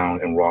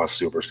SmackDown and Raw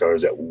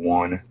superstars at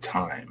one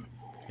time.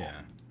 Yeah.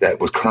 That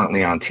was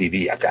currently on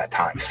TV at that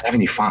time.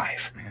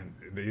 75. Man,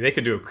 they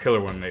could do a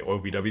killer one at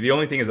OVW. The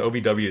only thing is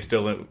OVW is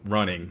still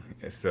running,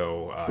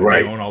 so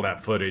right. They own all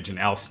that footage, and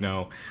Al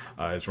Snow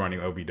is running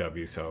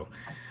OVW. So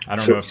I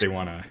don't know if they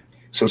want to.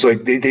 So it's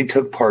like they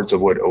took parts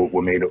of what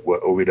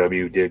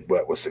OVW did,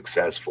 what was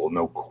successful,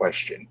 no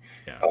question.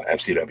 Yeah.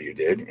 FCW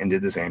did, and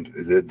did the same.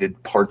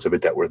 Did parts of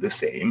it that were the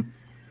same.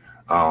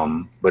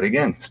 But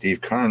again,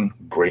 Steve Keirn,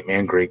 great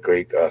man, great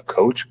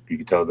coach. You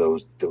could tell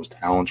those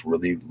talents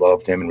really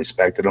loved him and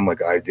respected him,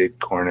 like I did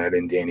Cornette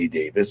and Danny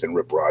Davis and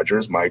Rip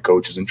Rogers, my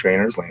coaches and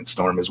trainers, Lance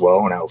Storm as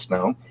well, and Al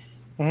Snow.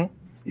 Mm-hmm.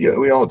 Yeah,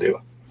 we all do.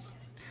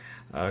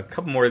 A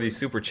couple more of these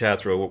super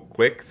chats real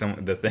quick.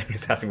 The thing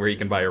is asking where you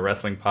can buy a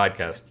wrestling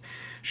podcast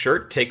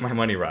shirt. Take my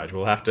money, Raj.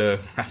 We'll have to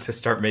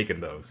start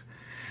making those.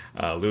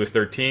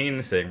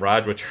 Lewis13 saying,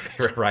 Raj, what's your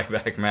favorite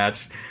Ryback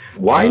match?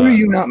 Why are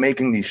you not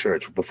making these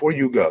shirts? Before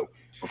you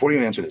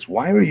answer this,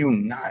 why are you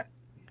not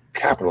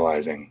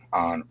capitalizing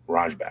on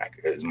Rajback?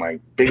 Is my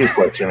biggest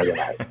question I've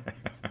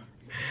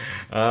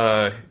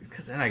had.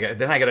 Because then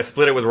I got to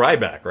split it with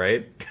Ryback,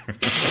 right?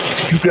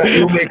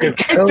 You'll make a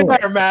killer,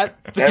 better, Matt.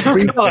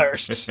 Everybody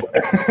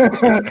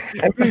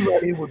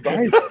would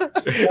buy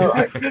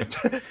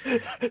that.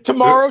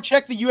 Tomorrow,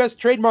 check the U.S.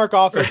 Trademark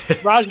Office.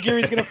 Raj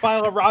Giri's going to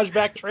file a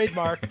Rajback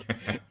trademark.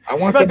 I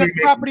want to make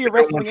property of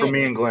wrestling for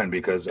me and Glenn,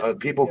 because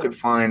people could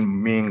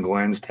find me and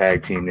Glenn's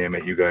tag team name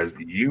that you guys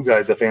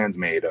the fans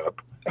made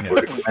up.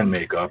 Or the Glenn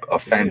makeup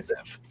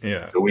offensive.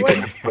 Yeah. So we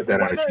can put that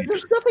on a t-shirt.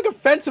 There's nothing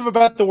offensive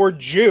about the word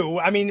Jew.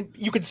 I mean,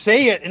 you could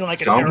say it in like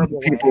some a terrible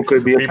people way.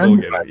 could be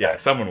offended. Yeah,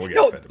 someone will get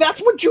offended.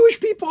 That's what Jewish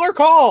people are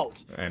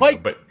called. I know,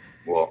 like, but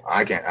well,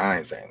 I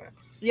ain't saying that.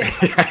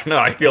 Yeah.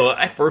 No,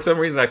 for some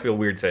reason I feel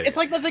weird saying it's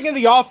like the thing in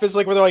The Office,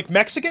 like where they're like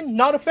Mexican,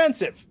 not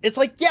offensive. It's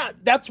like, yeah,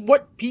 that's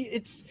what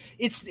it's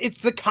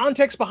the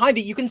context behind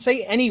it. You can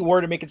say any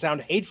word and make it sound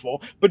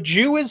hateful, but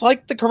Jew is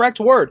like the correct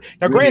word.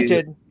 Now,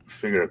 granted,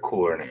 figure a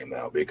cooler name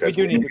though, because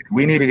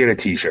we need to get a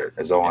t-shirt.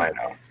 Is all I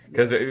know.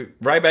 Because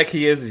Ryback,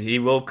 he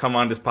will come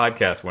on this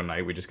podcast one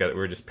night.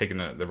 We're just picking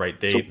the right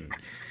date.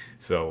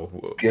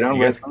 So get on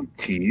Wrestling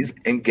Tees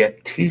and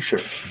get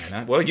t-shirts.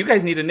 Well, you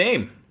guys need a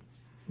name.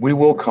 We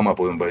will come up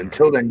with them, but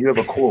until then, you have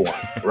a cool one.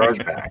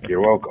 Rajback,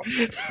 you're welcome.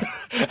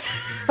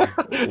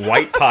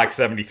 White Pox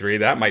 73,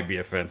 that might be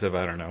offensive.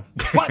 I don't know.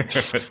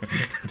 What?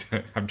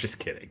 I'm just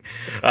kidding.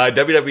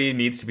 WWE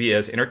needs to be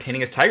as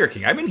entertaining as Tiger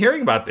King. I've been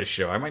hearing about this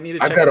show. I might need to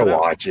check it out. I've got to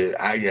watch it.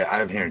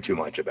 I'm hearing too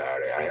much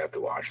about it. I have to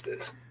watch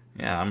this.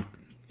 Yeah,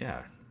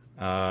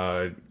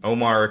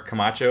 Omar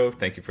Camacho,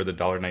 thank you for the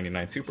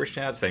 $1.99 super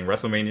chat, saying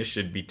WrestleMania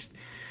should be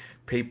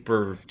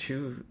paper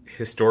too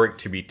historic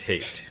to be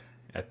taped.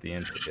 at the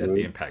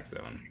Impact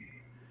Zone.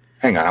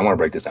 Hang on, I want to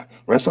break this down.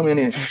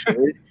 WrestleMania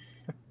should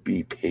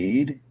be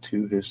paid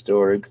to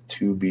historic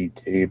to be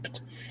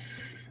taped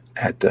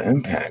at the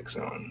Impact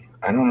Zone.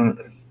 I don't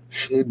know.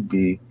 Should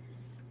be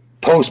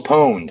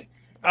postponed.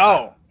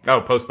 Oh,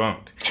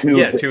 postponed. Too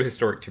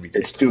historic to be taped.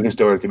 It's too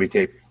historic to be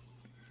taped.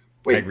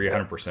 Wait, I agree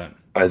 100%.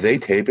 Are they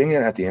taping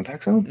it at the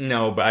Impact Zone?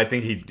 No, but I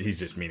think he's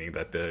just meaning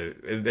that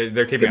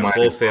they're taping on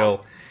Full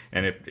Sail,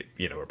 and it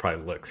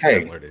probably looks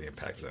similar to the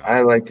Impact Zone.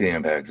 I like the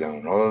Impact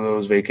Zone. All of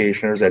those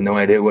vacationers had no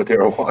idea what they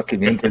were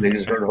walking into. They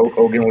just heard Hulk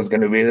Hogan was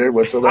going to be there.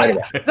 What's the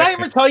matter? Did I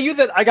ever tell you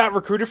that I got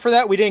recruited for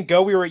that? We didn't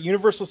go. We were at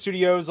Universal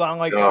Studios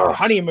on our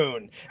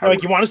honeymoon. They're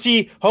like, you want to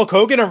see Hulk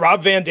Hogan and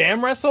Rob Van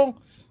Dam wrestle?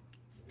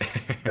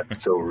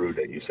 That's so rude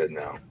that you said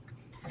no.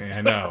 Yeah,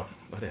 I know.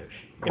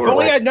 If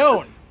only I'd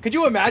known. Could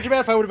you imagine,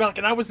 Matt, if I would have been like,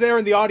 and I was there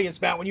in the audience,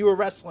 Matt, when you were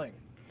wrestling?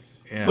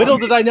 Yeah. Little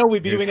did I know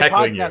we'd be doing a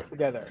podcast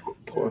together.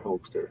 Poor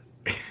Hulkster.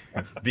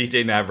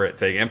 DJ Navarrete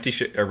saying, empty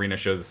arena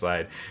shows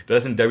aside,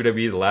 doesn't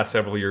WWE the last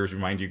several years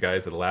remind you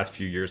guys of the last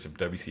few years of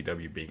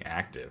WCW being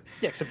active?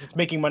 Yeah, except it's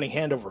making money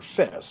hand over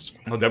fist.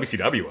 Well,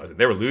 WCW wasn't.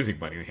 They were losing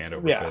money hand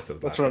over fist.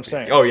 That's what I'm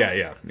saying. Oh,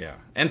 yeah.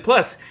 And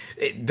plus,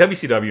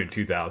 WCW in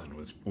 2000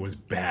 was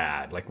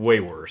bad, like way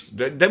worse.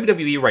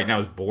 WWE right now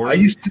is boring. I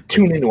used to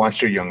tune in to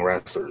watch their young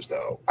wrestlers,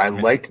 though. I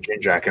liked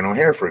Jack and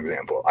O'Hare, for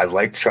example. I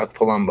liked Chuck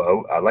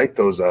Palumbo. I liked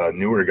those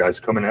newer guys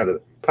coming out of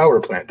the power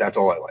plant. That's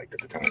all I liked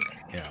at the time.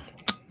 Yeah.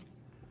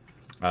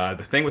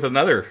 The thing with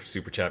another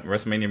super chat,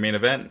 WrestleMania main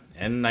event,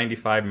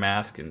 N95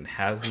 mask and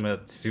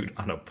hazmat suit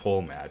on a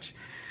pole match.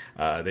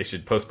 They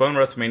should postpone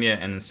WrestleMania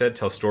and instead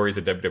tell stories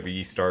of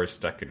WWE stars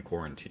stuck in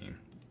quarantine.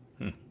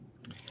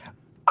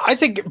 I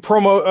think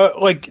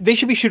they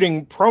should be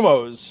shooting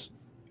promos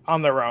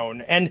on their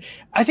own. And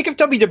I think if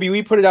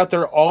WWE put it out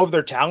there, all of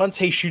their talents,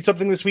 hey, shoot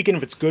something this weekend.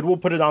 If it's good, we'll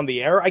put it on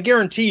the air. I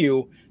guarantee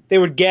you they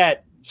would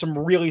get some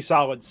really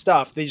solid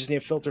stuff. They just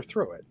need to filter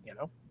through it,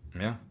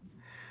 Yeah.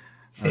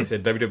 They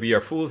said WWE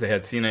are fools. They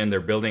had Cena in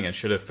their building and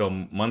should have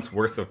filmed months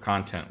worth of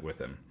content with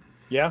him.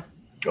 Yeah.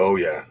 Oh,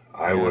 yeah.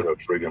 I would have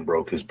friggin'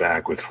 broke his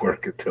back with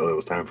work until it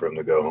was time for him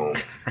to go home.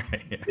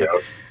 Right, yeah.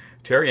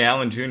 Terry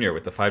Allen Jr.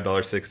 with the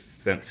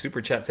 $5.06 super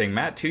chat saying,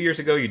 Matt, 2 years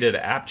ago you did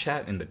an app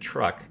chat in the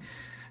truck.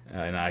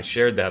 And I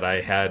shared that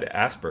I had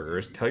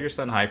Asperger's. Tell your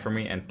son hi for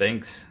me and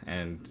thanks.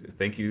 And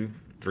thank you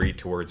 3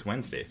 towards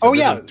Wednesday. So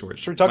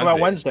should we talk about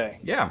Wednesday?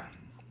 Yeah.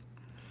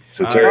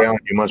 So, Terry Allen,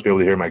 you must be able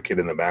to hear my kid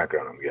in the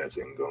background, I'm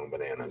guessing, going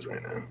bananas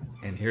right now.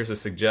 And here's a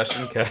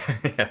suggestion.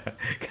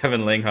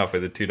 Kevin Langhoff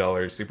with a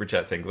 $2 super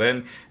chat saying,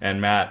 Glenn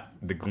and Matt,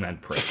 the Glenn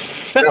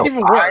Prince. That's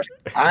even worse.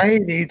 I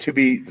need to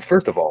be,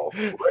 first of all,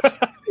 let's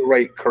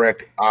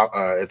correct.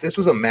 If this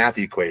was a math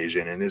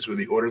equation and this were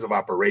the orders of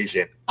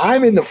operation,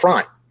 I'm in the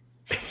front.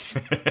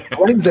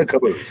 Glenn's the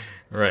caboose.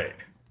 Right.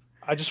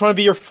 I just want to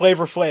be your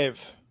Flavor Flav.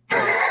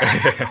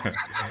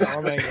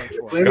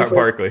 Scott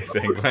Barkley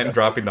saying Glenn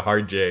dropping the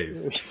hard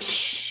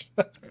J's.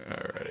 All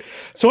right.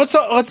 So let's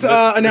announce.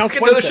 Let's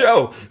get to the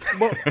show.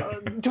 Well,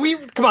 do we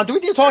need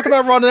to talk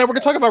about Raw tonight? We're going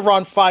to talk about Raw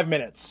in 5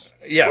 minutes.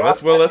 Yeah,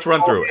 let's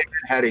run through it.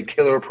 Had a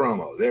killer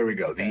promo. There we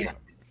go. The end.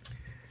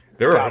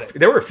 There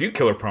were a few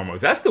killer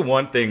promos. That's the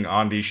one thing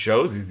on these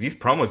shows is these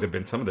promos have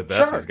been some of the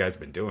best these guys have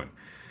been doing.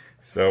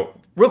 So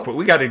real quick,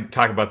 we got to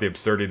talk about the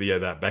absurdity of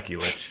that Becky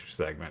Lynch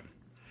segment.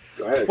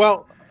 Go ahead.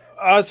 Well.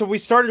 So we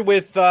started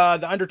with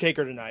The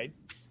Undertaker tonight.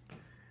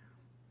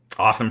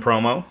 Awesome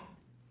promo.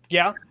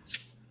 Yeah.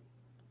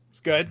 It's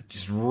good.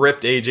 Just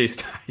ripped AJ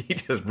Styles. He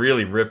just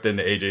really ripped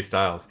into AJ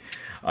Styles.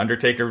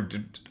 Undertaker,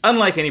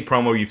 unlike any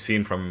promo you've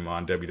seen from him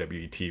on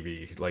WWE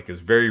TV, like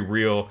is very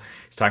real.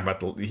 He's talking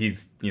about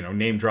he's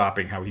name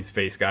dropping how he's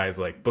faced guys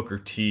like Booker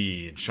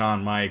T and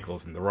Shawn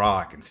Michaels and The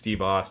Rock and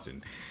Steve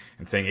Austin,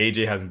 and saying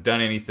AJ hasn't done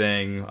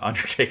anything.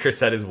 Undertaker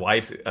said his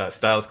wife's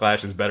Styles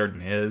Clash is better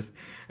than his.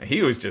 And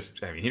he was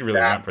he really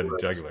went for the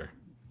jugular.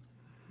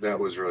 That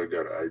was really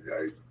good.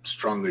 I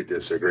strongly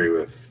disagree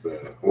with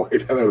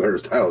wife having a better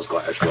Styles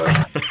Clash, but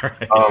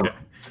right,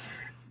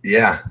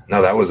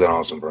 that was an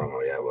awesome promo.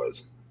 Yeah, it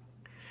was.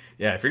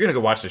 Yeah, if you're gonna go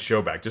watch the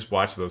show back, just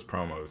watch those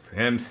promos.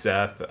 Him,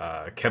 Seth,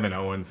 Kevin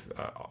Owens,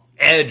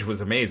 Edge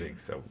was amazing.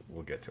 So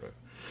we'll get to it.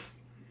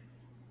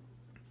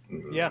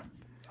 Yeah.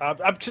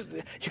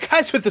 You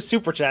guys with the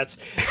super chats,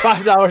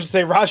 $5 to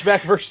say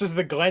Rajback versus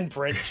the Glenn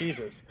Prince.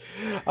 Jesus.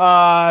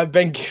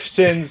 Ben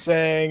Gibson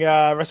saying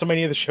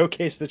WrestleMania the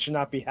showcase that should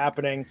not be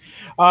happening.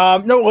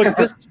 No, look,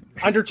 this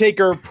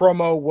Undertaker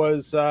promo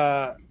was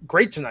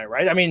great tonight,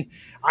 right? I mean,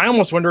 I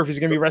almost wonder if he's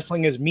going to be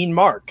wrestling as Mean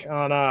Mark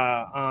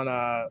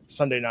on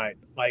Sunday night.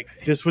 Like,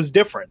 this was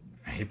different.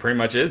 He pretty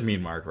much is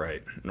Mean Mark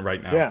right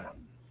now. Yeah.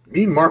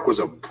 Mean Mark was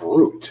a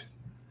brute.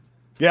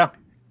 Yeah.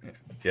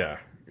 Yeah.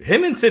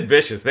 Him and Sid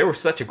Vicious, they were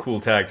such a cool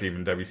tag team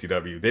in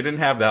WCW. They didn't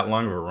have that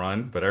long of a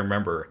run, but I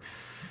remember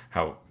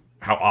how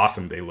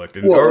awesome they looked.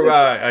 And,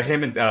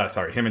 him and Dan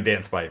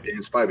Spivey. Dan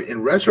Spivey.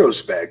 In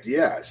retrospect,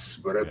 yes,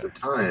 but at the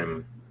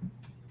time,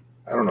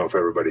 I don't know if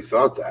everybody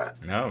thought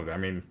that. No, I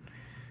mean,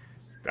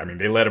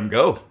 they let him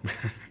go.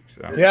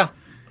 So. Yeah.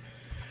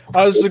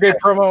 This is a great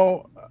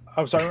promo.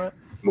 I'm sorry, Matt.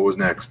 What was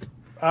next?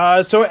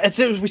 So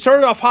we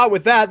started off hot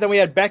with that. Then we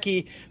had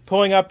Becky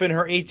pulling up in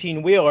her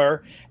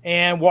 18-wheeler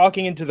and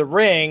walking into the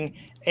ring.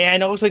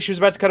 And it looks like she was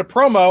about to cut a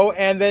promo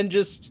and then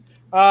just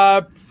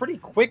pretty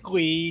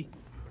quickly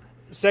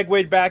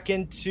segued back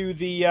into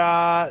the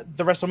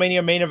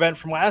WrestleMania main event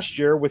from last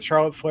year with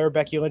Charlotte Flair,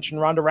 Becky Lynch, and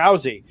Ronda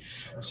Rousey.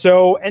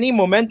 So any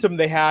momentum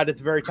they had at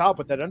the very top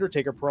with that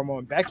Undertaker promo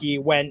and Becky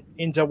went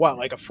into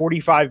like a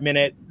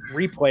 45-minute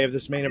replay of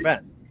this main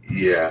event.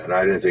 Yeah, and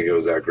I didn't think it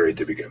was that great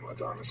to begin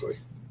with, honestly.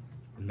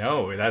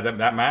 No,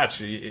 that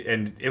match,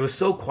 and it was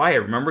so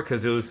quiet. Remember,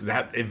 because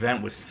that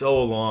event was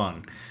so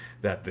long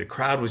that the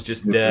crowd was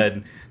just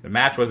dead. The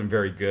match wasn't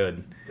very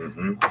good,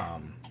 and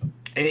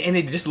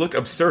it just looked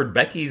absurd.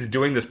 Becky's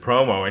doing this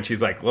promo, and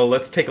she's like, "Well,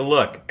 let's take a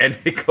look," and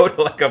they go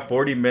to like a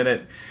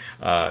 40-minute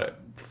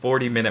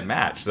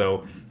match.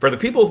 So for the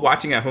people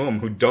watching at home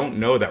who don't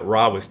know that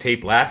Raw was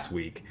taped last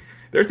week,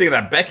 they're thinking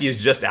that Becky is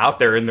just out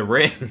there in the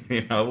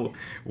ring,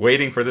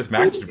 waiting for this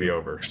match to be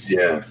over.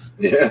 Yeah.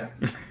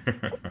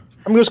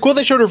 I mean, it was cool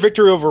they showed her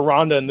victory over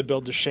Ronda in the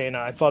build to Shayna.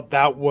 I thought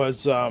that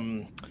was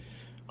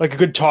like a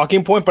good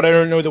talking point, but I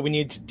don't know that we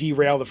need to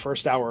derail the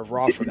first hour of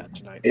Raw for that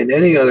tonight. In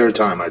any other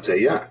time, I'd say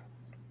yeah.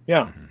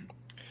 Yeah.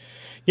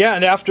 Yeah,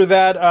 and after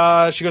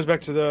that, she goes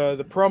back to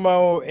the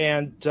promo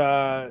and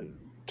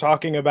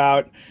talking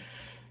about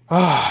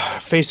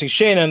facing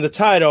Shayna in the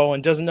title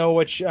and doesn't know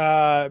which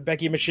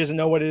Becky admits she doesn't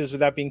know what it is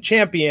without being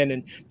champion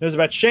and knows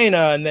about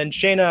Shayna. And then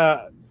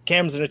Shayna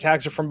cams and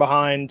attacks her from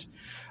behind,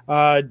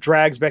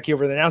 drags Becky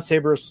over the announce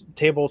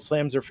table,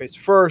 slams her face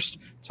first,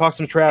 talks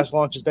some trash,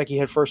 launches Becky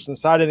head first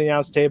inside of the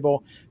announce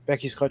table.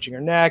 Becky's clutching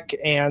her neck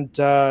and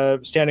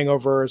standing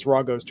over as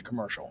Raw goes to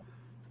commercial.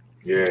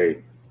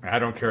 Yay. I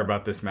don't care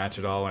about this match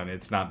at all, and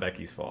it's not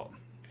Becky's fault.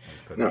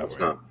 No, it's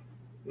not.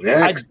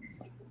 Next.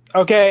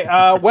 Okay,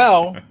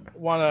 well,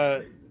 want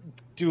to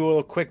do a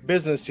little quick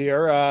business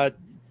here.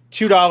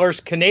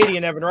 $2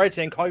 Canadian, Evan Wright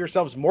saying, call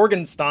yourselves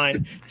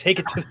Morgenstein, take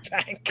it to the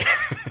bank.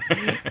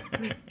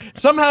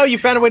 Somehow you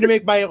found a way to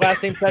make my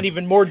last name sound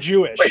even more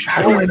Jewish. Wait,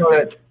 how do I know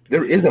that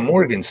there is a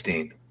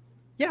Morgenstein?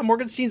 Yeah,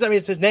 Morgenstein's,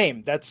 it's his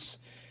name. That's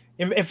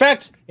in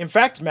fact,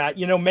 Matt,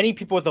 many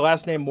people with the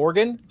last name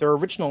Morgan, their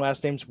original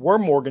last names were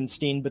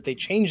Morgenstein, but they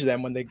changed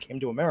them when they came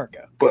to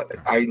America. But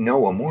I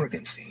know a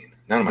Morgenstein.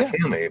 Not in my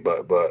family,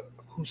 but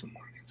who's a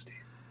Morgenstein?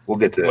 We'll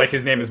get to that. Like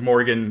his name is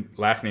Morgan,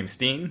 last name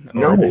Steen?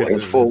 No,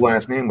 his full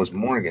last name was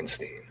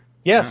Morgenstein.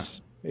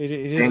 Yes. It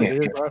is. Dang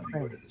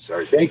it.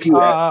 Sorry. Thank you,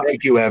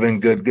 thank you, Evan.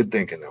 Good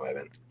thinking, though,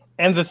 Evan.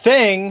 And the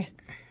Thing,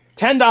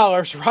 $10.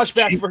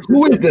 Rajback versus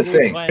who is the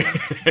Thing? Glenn.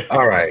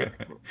 All right.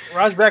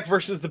 Rajback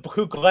versus the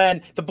Blue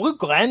Glenn. The Blue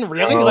Glenn,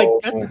 really?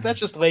 That's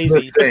just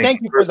lazy. But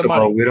thank you for the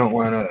money. All, we don't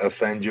want to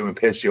offend you and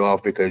piss you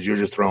off because you're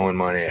just throwing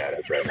money at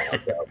us right now.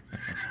 So.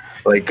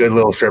 Like good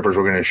little strippers,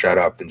 we're going to shut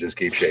up and just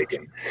keep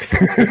shaking.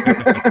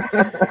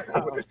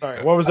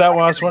 Sorry. What was that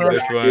last one?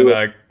 This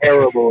one,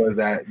 terrible as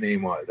that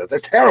name was. That's a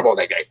terrible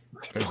name.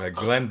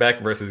 Glenn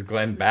Beck versus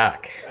Glenn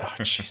Back.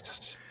 Oh,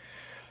 Jesus.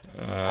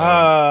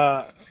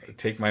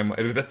 Take my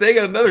money. The Thing,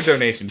 another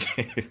donation.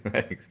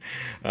 Thanks.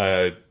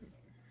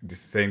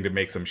 Just saying to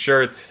make some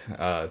shirts.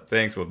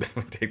 Thanks. We'll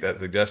definitely take that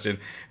suggestion.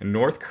 And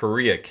North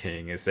Korea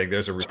King is saying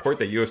there's a report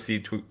that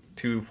UFC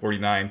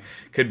 249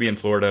 could be in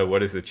Florida.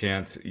 What is the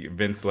chance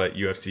Vince let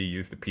UFC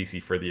use the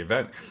PC for the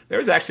event? There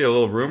was actually a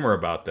little rumor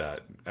about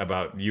that,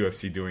 about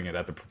UFC doing it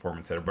at the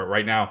Performance Center. But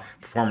right now,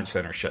 Performance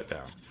Center shut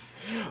down.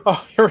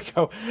 Oh, here we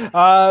go.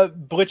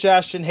 Butch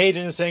Ashton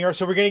Hayden is saying,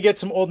 so we're going to get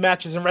some old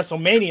matches in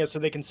WrestleMania so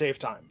they can save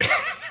time.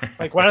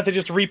 Like, why don't they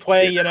just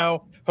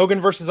replay, Hogan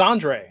versus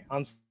Andre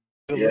on?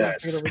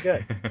 Yes.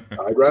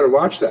 I'd rather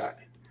watch that.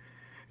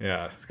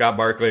 Yeah, Scott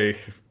Barkley,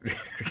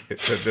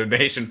 the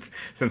donation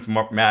since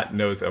Matt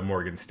knows a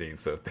Morgenstein,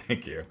 so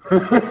thank you.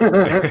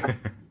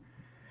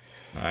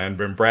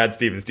 And Brad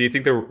Stevens, do you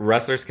think the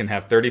wrestlers can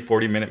have 30,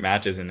 40-minute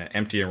matches in an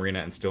empty arena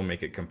and still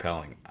make it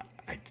compelling?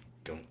 I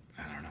don't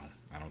know.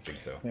 I don't think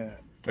so. Yeah.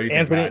 What do you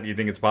think, Matt? Do you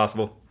think it's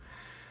possible?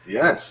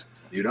 Yes.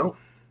 You don't?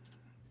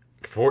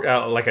 For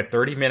like a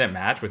 30-minute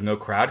match with no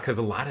crowd? Because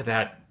a lot of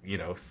that, a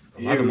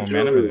lot of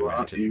momentum in the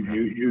matches.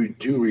 You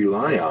do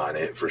rely on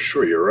it for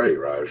sure. You're right,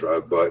 Raj.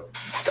 But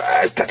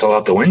that's all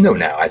out the window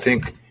now. I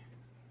think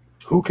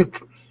you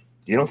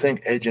don't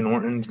think Edge and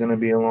Orton's going to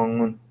be a long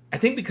one? I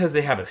think because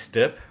they have a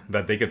stip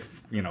that they could,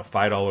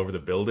 fight all over the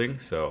building.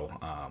 So,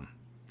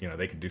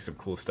 they could do some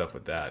cool stuff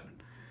with that.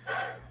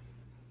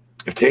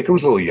 If Taker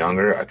was a little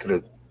younger, I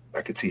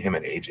could see him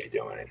and AJ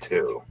doing it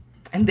too.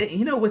 And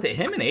with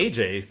him and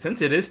AJ,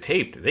 since it is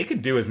taped, they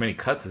could do as many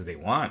cuts as they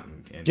want.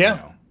 And,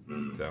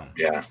 So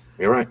yeah,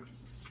 you're right.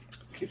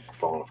 Keep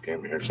falling off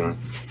camera here, son.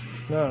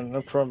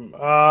 No problem.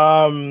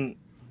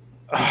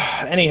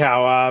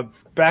 Anyhow,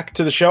 back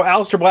to the show.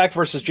 Aleister Black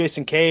versus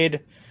Jason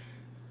Cade.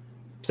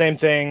 Same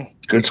thing.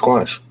 Good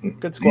squash.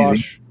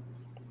 Easy.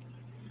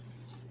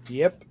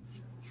 Yep.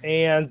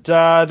 And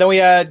then we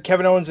had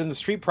Kevin Owens and the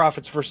Street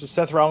Profits versus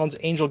Seth Rollins,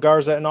 Angel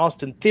Garza, and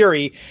Austin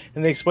Theory.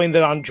 And they explained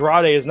that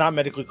Andrade is not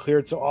medically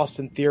cleared, so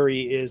Austin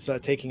Theory is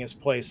taking his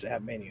place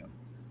at Mania.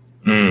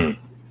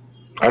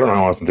 I don't know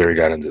how Austin Theory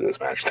got into this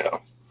match,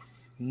 though.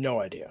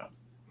 No idea.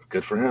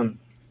 Good for him.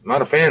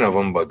 Not a fan of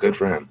him, but good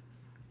for him.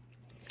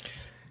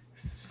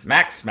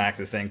 Smacks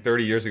is saying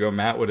 30 years ago,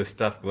 Matt would have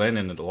stuffed Glenn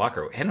into the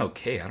locker.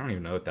 NOK, I don't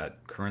even know what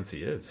that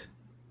currency is.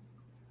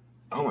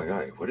 Oh my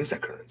God, what is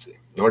that currency?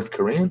 North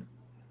Korean?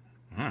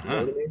 Uh-huh. You know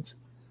what it means?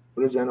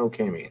 What does NOK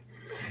mean?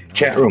 No.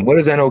 Chat room, what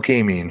does NOK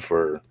mean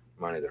for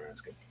money they're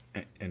asking?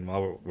 And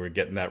while we're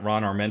getting that,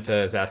 Ron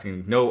Armenta is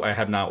asking, no, I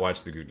have not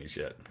watched the Goonies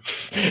yet.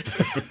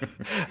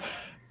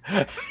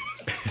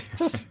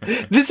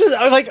 This is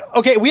like,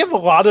 okay, we have a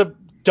lot of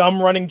dumb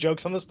running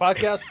jokes on this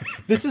podcast.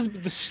 This is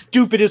the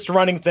stupidest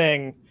running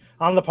thing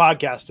on the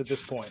podcast at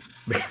this point.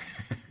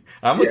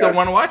 I almost don't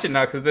want to watch it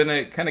now because then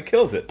it kind of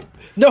kills it.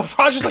 No,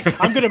 Roger's like,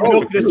 I'm going to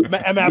milk this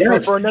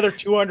MF for another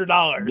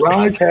 $200.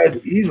 Raj has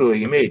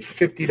easily made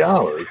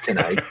 $50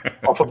 tonight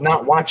off of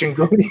not watching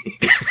Goonies.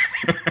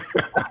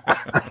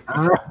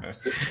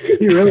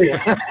 You really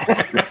have.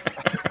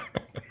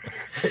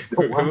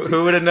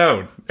 Who would have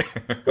known?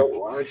 Don't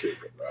watch it,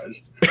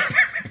 Raj.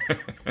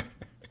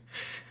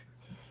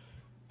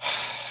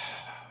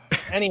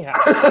 Anyhow.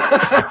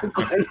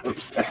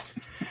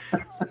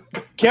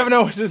 Kevin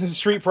Owens and the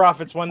Street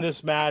Profits won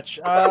this match.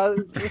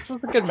 This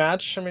was a good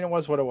match. I mean, it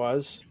was what it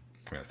was.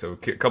 Yeah, so a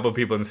couple of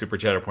people in the super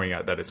chat are pointing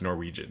out that it's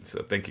Norwegian.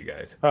 So thank you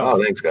guys.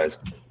 Oh, thanks, guys.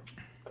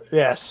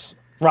 Yes.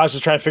 Raj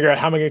is trying to figure out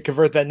how am I going to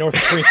convert that North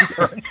Korean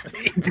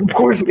currency. Of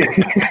course.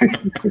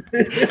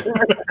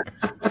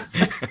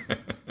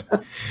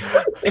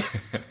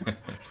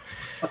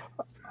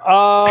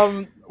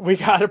 We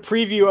got a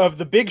preview of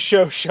the Big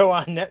Show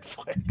on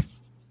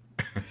Netflix.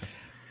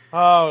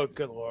 Oh,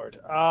 good Lord.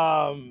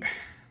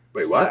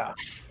 Wait, what?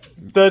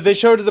 Yeah. They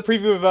showed the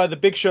preview of the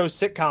Big Show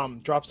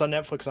sitcom drops on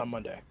Netflix on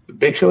Monday. The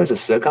Big Show is a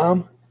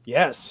sitcom?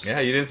 Yes. Yeah,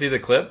 you didn't see the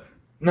clip?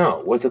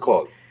 No. What's it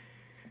called?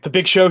 The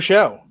Big Show.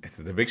 It's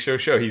the Big Show.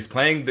 He's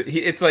playing.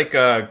 It's like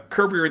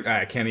Curb Your.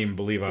 I can't even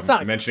believe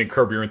I'm mentioning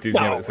Curb Your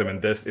Enthusiasm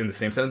in the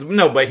same sentence.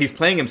 No, but he's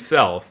playing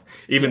himself,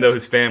 even though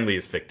his family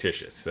is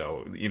fictitious.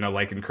 So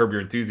like in Curb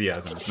Your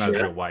Enthusiasm, it's not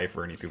his real wife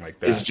or anything like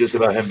that. It's just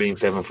about him being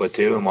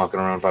 7'2" and walking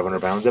around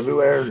 500 pounds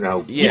everywhere.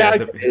 No. Yeah.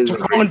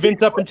 Calling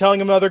Vince up and telling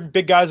him other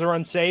big guys are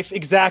unsafe.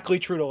 Exactly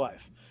true to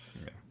life.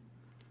 Yeah.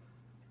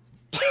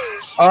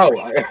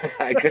 Oh,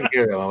 I couldn't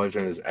hear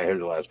that. I heard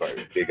the last part.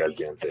 Big guys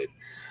being unsafe.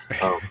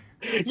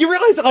 You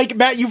realize, like,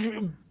 Matt,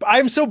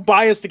 I'm so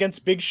biased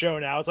against Big Show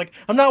now. It's like,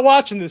 I'm not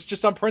watching this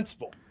just on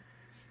principle.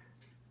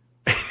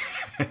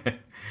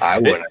 I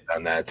wouldn't have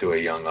done that to a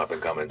young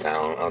up-and-coming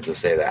talent. I'll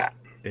just say that.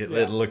 It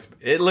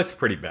looks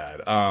pretty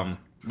bad.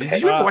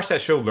 Did you ever watch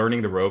that show,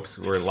 Learning the Ropes,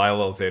 where Lyle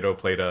Alzado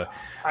played a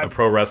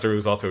pro wrestler who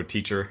was also a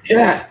teacher?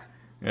 Yeah.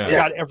 I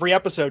got every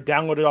episode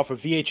downloaded off a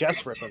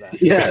VHS rip of that.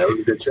 Yeah, that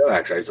was a good show,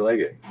 actually. I used to like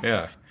it.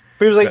 Yeah.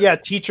 But he was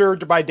like, teacher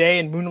by day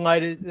and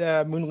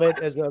moonlit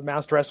as a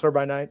masked wrestler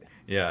by night.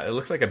 Yeah, it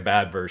looks like a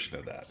bad version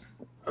of that.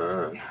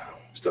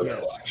 Still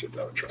gotta watch it,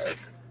 though. Try it.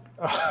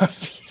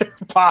 Peter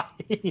Pai,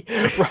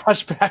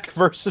 Rajback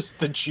versus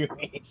the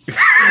Junies.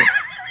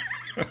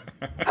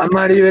 I'm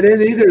not even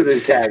in either of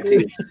those tag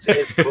teams.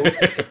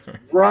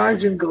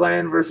 Raj and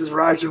Glenn versus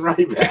Raj and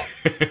Ryback.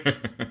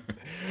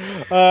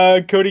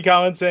 Cody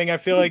Collins saying, I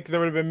feel like there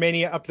would have been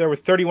many up there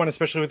with 31,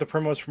 especially with the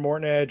promos from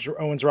Orton, Edge,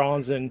 Owens,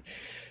 Rollins, and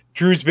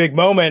Drew's big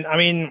moment. I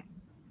mean,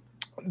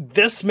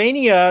 this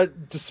Mania,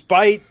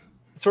 despite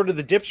sort of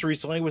the dips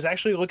recently, was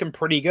actually looking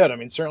pretty good. I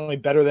mean, certainly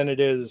better than it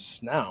is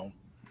now.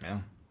 Yeah.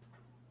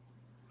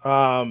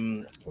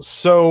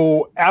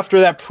 So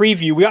after that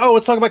preview,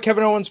 let's talk about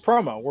Kevin Owens'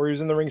 promo where he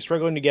was in the ring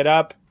struggling to get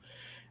up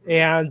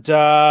and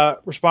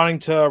responding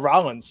to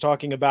Rollins,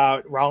 talking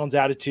about Rollins'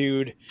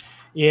 attitude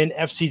in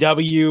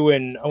FCW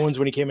and Owens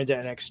when he came into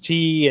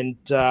NXT. And,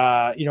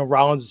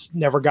 Rollins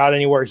never got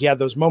anywhere. He had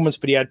those moments,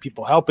 but he had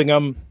people helping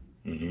him.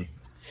 Mm-hmm.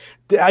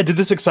 Did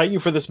this excite you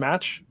for this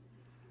match?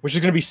 Which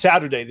is going to be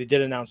Saturday. They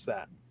did announce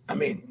that. I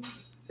mean,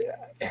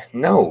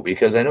 no,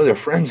 because I know they're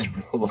friends.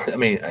 I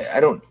mean,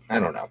 I don't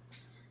know.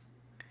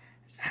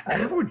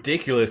 How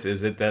ridiculous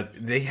is it that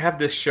they have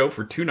this show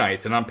for 2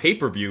 nights, and on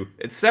pay-per-view,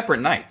 it's separate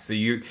nights. So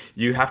you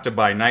have to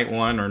buy night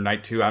 1 or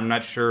night 2. I'm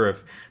not sure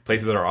if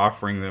places are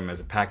offering them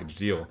as a package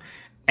deal.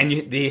 And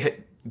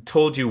they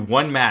told you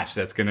one match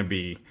that's going to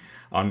be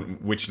on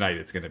which night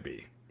it's going to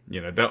be.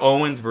 The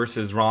Owens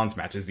versus Rollins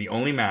match is the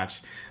only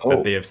match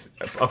that they have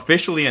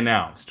officially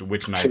announced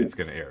which night it's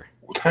going to air.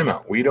 Time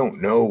out. We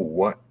don't know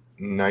what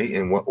night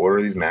and what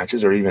order these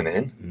matches are even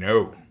in?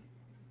 No.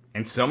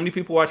 And so many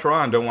people watch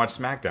Raw and don't watch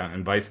SmackDown,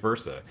 and vice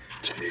versa.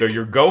 So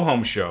your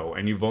go-home show,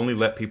 and you've only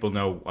let people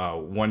know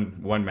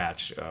one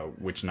match,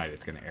 which night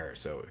it's going to air.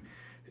 So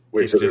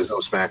there's no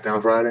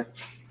SmackDown Friday?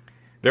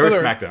 There is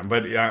SmackDown,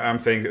 but I'm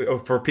saying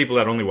for people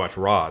that only watch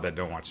Raw that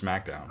don't watch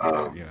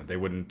SmackDown, they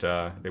wouldn't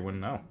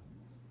know.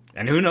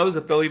 And who knows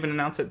if they'll even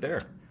announce it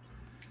there?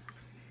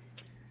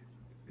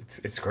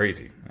 It's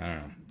crazy. I don't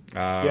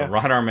know.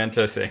 Ron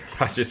Armenta saying,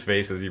 watch his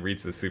face as he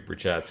reads the super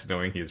chats,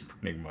 knowing he's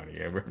printing money.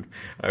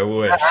 I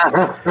wish.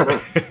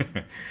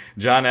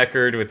 John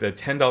Eckerd with a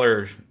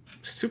 $10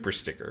 super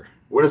sticker.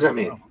 What does that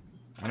mean?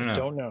 I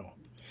don't know.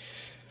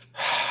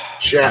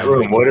 Chat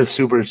room, what does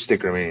super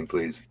sticker mean,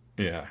 please?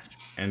 Yeah.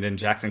 And then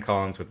Jackson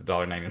Collins with the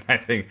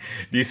 $1.99 thing.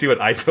 Do you see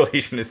what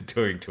isolation is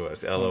doing to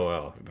us?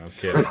 LOL. No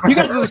kidding. You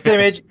guys are the same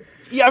age.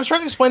 Yeah, I was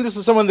trying to explain this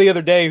to someone the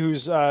other day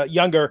who's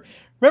younger.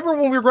 Remember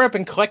when we were growing up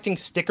and collecting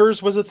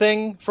stickers was a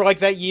thing for like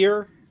that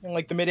year in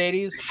like the mid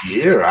 80s?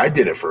 Yeah, I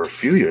did it for a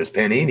few years.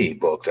 Panini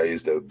books. I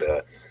used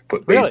to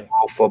put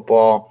baseball,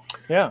 football.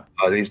 Yeah.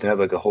 They used to have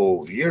like a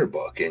whole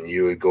yearbook, and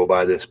you would go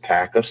buy this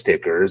pack of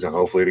stickers, and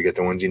hopefully to get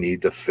the ones you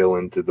need to fill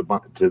into the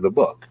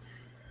book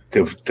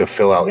to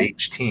fill out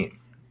each team.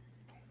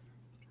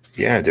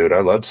 Yeah, dude,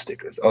 I love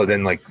stickers. Oh,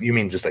 then like you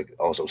mean just like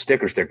also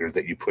stickers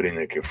that you put in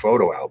like your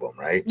photo album,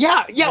 right?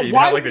 Yeah. You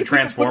Why have like the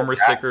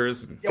Transformers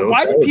stickers? Yeah,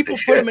 why do people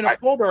put them in a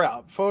photo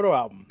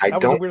album? I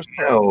don't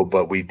know,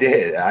 but we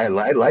did. I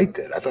liked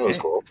it. I thought it was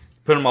cool.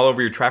 Put them all over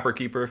your Trapper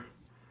Keeper.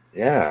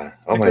 Yeah.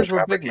 Oh, my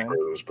Trapper Keeper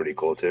was pretty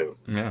cool too.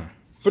 Yeah.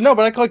 But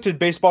I collected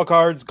baseball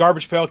cards,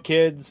 Garbage Pail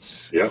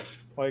Kids. Yep.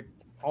 Like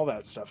all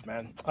that stuff,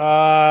 man.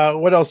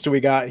 What else do we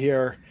got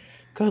here?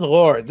 Good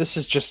Lord, this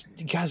is just,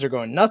 you guys are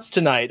going nuts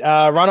tonight.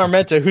 Ron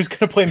Armenta, who's going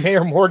to play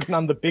Mayor Morgan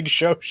on the Big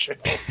Show show?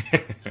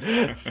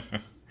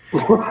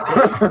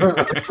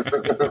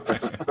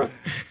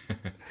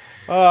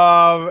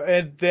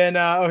 And then,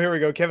 here we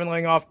go. Kevin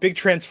Langhoff, big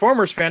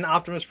Transformers fan,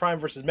 Optimus Prime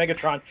versus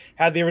Megatron.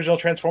 Had the original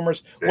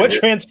Transformers. What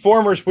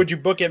Transformers would you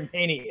book at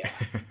Mania?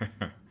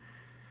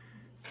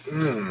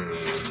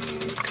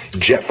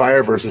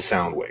 Jetfire versus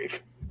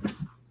Soundwave.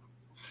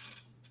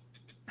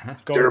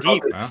 Going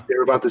deep.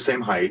 They're about the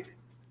same height.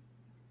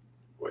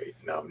 Wait,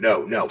 no.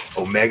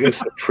 Omega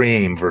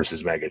Supreme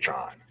versus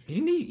Megatron.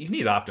 You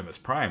need Optimus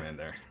Prime in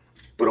there.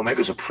 But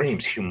Omega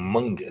Supreme's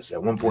humongous.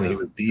 At one point, he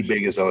was the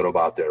biggest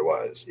Autobot there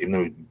was, even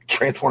though he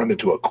transformed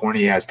into a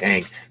corny-ass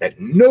tank that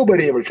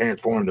nobody ever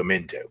transformed him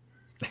into.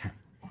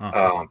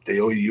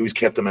 They always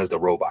kept him as the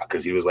robot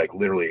because he was like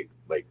literally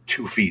like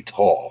 2 feet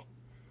tall.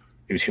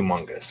 He was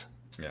humongous.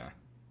 Yeah.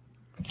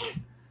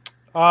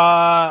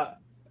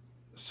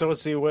 So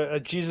let's see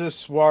what Jesus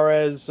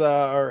Suarez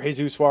or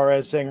Jesus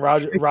Suarez saying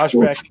Raj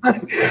Beck.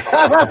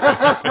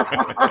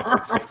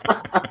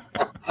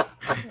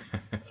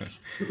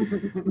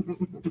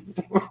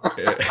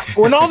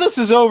 When all this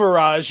is over,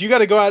 Raj, you got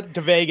to go out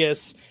to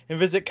Vegas and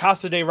visit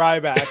Casa de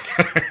Ryback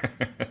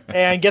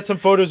and get some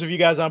photos of you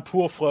guys on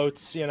pool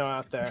floats,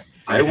 out there.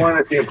 I want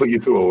to see him put you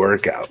through a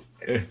workout.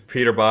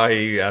 Peter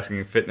Bahi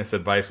asking fitness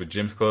advice with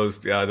gyms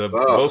closed.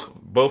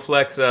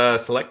 Bowflex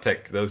Select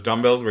Tech, those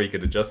dumbbells where you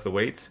could adjust the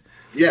weights.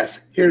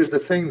 Yes. Here's the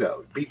thing,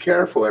 though. Be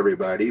careful,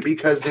 everybody,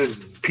 because there's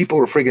people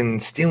are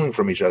friggin' stealing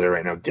from each other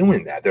right now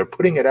doing that. They're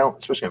putting it out,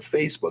 especially on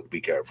Facebook.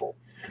 Be careful.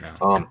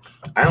 No.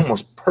 I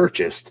almost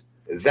purchased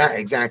that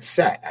exact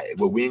set.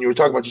 What we and you were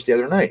talking about just the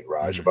other night,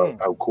 Raj, about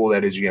how cool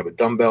that is. You have a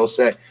dumbbell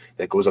set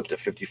that goes up to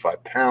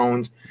 55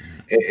 pounds,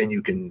 and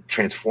you can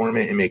transform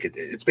it and make it.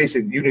 It's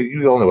basically,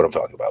 you all know what I'm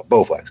talking about,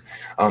 Bowflex.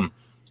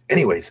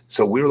 Anyways,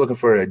 so we were looking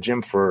for a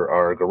gym for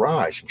our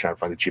garage and trying to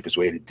find the cheapest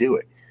way to do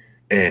it.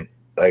 And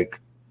like,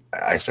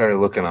 I started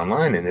looking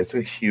online, and it's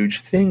a huge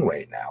thing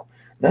right now.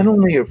 Not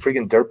only are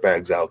freaking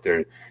dirtbags out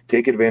there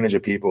take advantage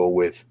of people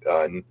with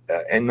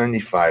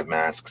N95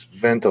 masks,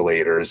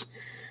 ventilators.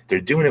 They're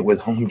doing it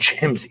with home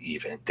gyms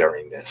even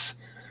during this.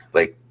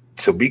 Like,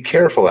 so be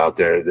careful out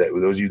there that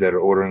those of you that are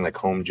ordering like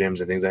home gyms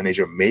and things of that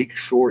nature, make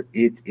sure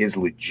it is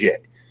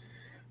legit.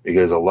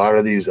 Because a lot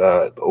of these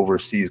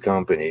overseas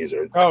companies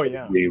are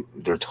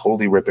they're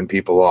totally ripping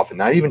people off, and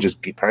not even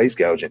just price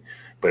gouging,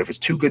 but if it's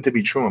too good to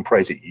be true in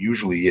price, it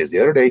usually is. The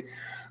other day,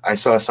 I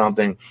saw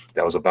something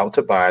that I was about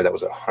to buy that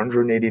was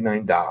 $189,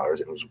 and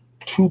it was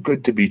too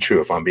good to be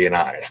true, if I'm being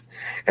honest.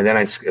 And then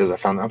I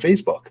found it on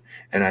Facebook,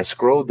 and I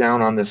scrolled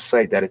down on this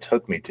site that it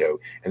took me to,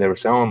 and they were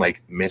selling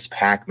like Miss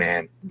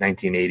Pac-Man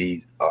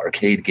 1980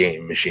 arcade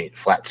game machine,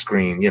 flat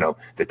screen,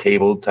 the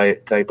table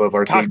type of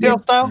arcade cocktail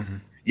game. style. Mm-hmm.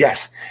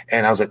 Yes.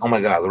 And I was like, oh my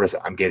God, Larissa,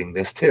 I'm getting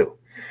this too.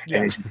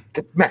 Yeah. And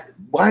Matt,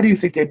 why do you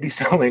think they'd be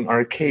selling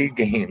arcade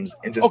games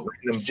and just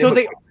putting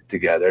them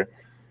together?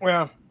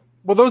 Yeah.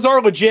 Well, those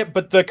are legit,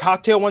 but the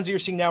cocktail ones that you're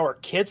seeing now are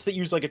kits that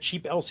use like a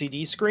cheap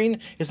LCD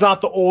screen. It's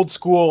not the old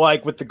school,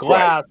 like with the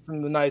glass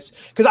and the nice.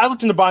 Because I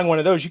looked into buying one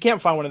of those. You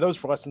can't find one of those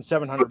for less than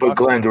 $700. But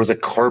Glenn, there was a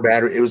car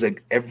battery. It was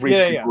like every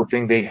single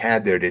thing they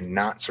had there did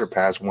not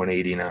surpass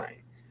 $189.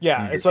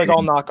 Yeah, it's like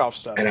all knockoff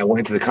stuff. And I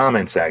went to the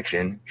comment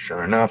section.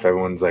 Sure enough,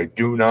 everyone's like,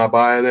 do not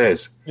buy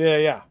this.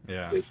 Yeah.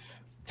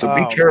 So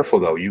be careful,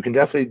 though. You can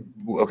definitely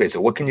 – okay,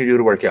 so what can you do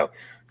to work out?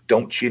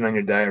 Don't cheat on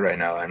your diet right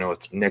now. I know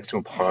it's next to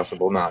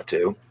impossible not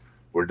to.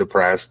 We're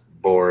depressed,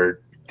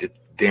 bored. It's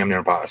damn near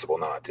impossible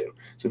not to.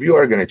 So if you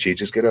are going to cheat,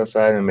 just get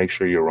outside and make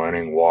sure you're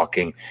running,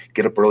 walking.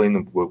 Get up early.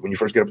 When you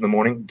first get up in the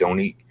morning, don't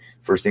eat.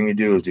 First thing you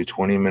do is do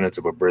 20 minutes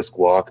of a brisk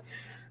walk.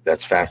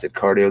 That's fasted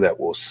cardio that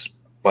will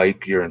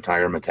spike your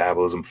entire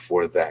metabolism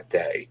for that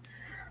day.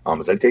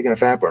 It's like taking a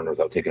fat burner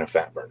without taking a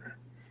fat burner.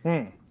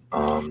 What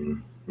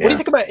do you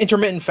think about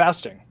intermittent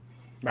fasting?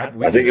 I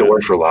think it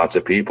works for lots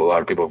of people. A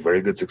lot of people have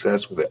very good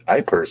success with it.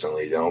 I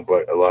personally don't,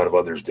 but a lot of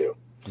others do.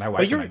 My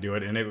wife and I do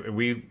it, and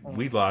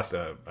we lost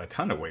a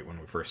ton of weight when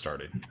we first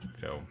started.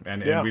 So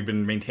and we've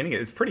been maintaining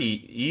it. It's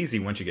pretty easy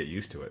once you get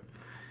used to it.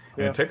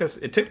 And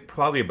it took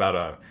probably about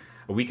a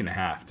week and a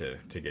half to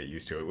get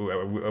used to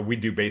it. We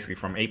do basically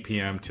from 8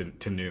 p.m.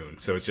 to noon,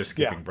 so it's just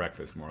skipping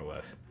breakfast more or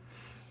less.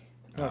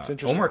 That's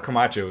interesting. Omar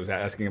Camacho was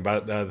asking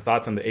about the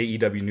thoughts on the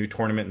AEW new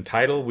tournament and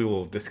title. We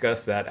will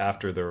discuss that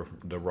after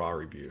the Raw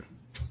review.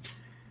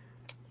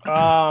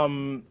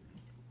 Can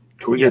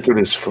we get to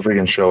this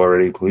freaking show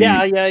already, please?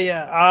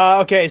 Yeah.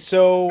 Okay,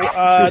 so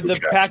the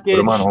package, put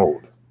them on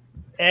hold.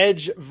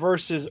 Edge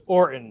versus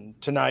Orton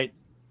tonight.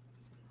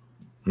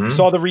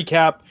 Saw the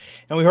recap,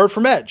 and we heard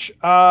from Edge.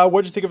 What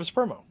did you think of his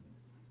promo?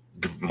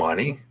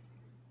 Money.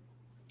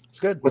 It's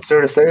good. What's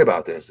there to say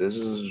about this? This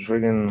is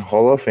freaking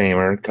Hall of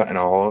Famer cutting a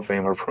Hall of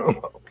Famer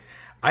promo.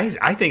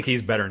 I think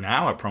he's better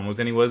now at promos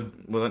than he was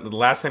the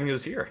last time he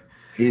was here.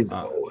 He's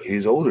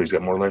older. He's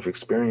got more life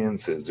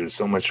experiences. There's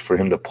so much for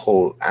him to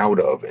pull out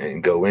of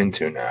and go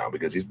into now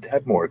because he's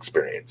had more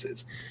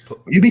experiences.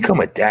 When you become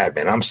a dad,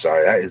 man, I'm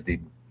sorry. That is the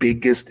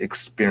biggest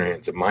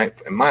experience in my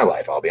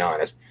life, I'll be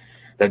honest.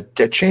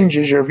 That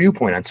changes your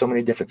viewpoint on so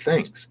many different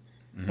things.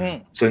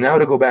 Mm-hmm. So now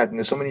to go back, and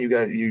there's so many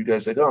of you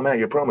guys like, oh man,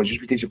 your promos, you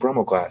should teach a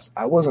promo class.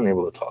 I wasn't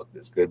able to talk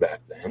this good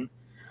back then.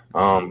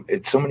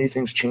 It's so many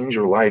things change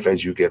your life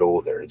as you get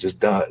older. It just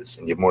does,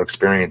 and you have more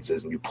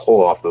experiences, and you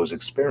pull off those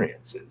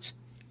experiences.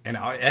 And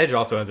Edge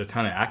also has a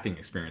ton of acting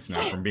experience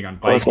now from being on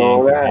Vikings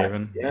and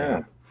Haven.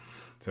 Yeah.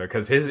 So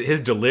because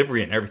his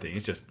delivery and everything,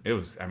 it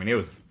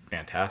was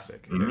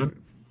fantastic. Mm-hmm.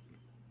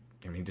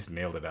 He just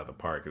nailed it out of the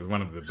park. It was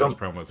one of the best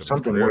promos of his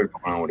something career. weird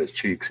going on with his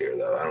cheeks here,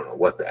 though. I don't know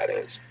what that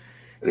is.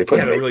 They put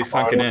it really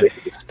sunken in. They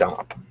could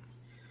stop.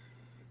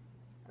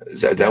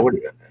 Is that what?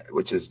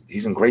 Which is,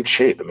 he's in great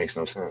shape. It makes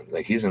no sense.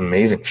 Like, he's in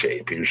amazing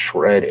shape. He was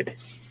shredded.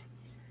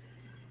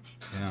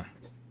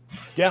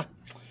 Yeah.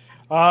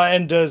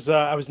 And as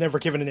I was never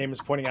given a name,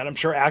 as pointing out, I'm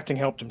sure acting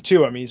helped him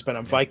too. I mean, he's been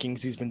on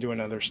Vikings. He's been doing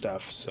other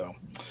stuff. So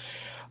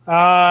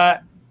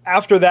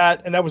after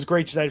that, and that was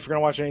great tonight. If you're going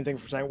to watch anything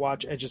from tonight,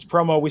 watch Edge's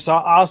promo. We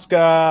saw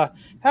Asuka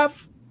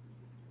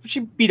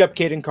she beat up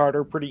Kaden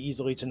Carter pretty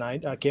easily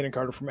tonight. Kaden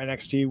Carter from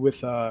NXT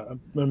with an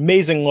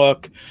amazing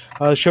look.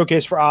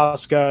 Showcase for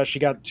Asuka. She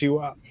got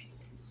to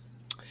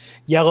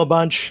yell a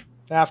bunch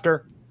after.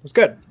 It was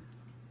good.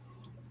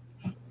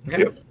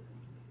 Yep.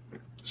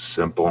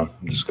 Simple.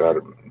 Just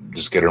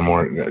get her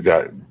more.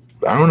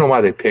 I don't know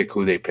why they pick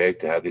who they pick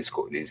to have these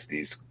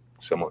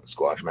somewhat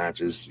squash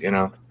matches.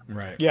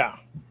 Right. Yeah.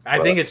 I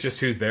think it's just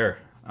who's there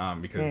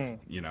because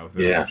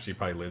she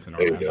probably lives in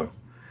Orlando.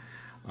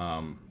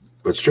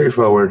 But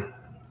straightforward.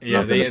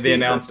 Yeah, they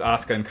announced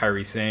Asuka and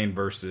Kairi Sane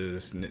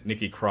versus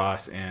Nikki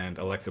Cross and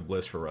Alexa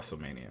Bliss for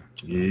WrestleMania.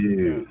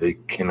 They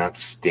cannot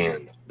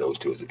stand those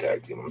two as a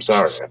tag team. I'm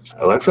sorry.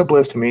 Alexa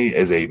Bliss to me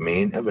is a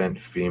main event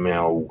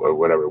female or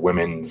whatever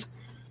women's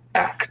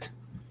act.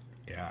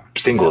 Yeah.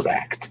 Singles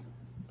act.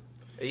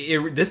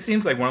 This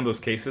seems like one of those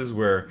cases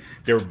where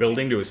they were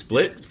building to a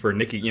split for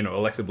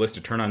Alexa Bliss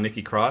to turn on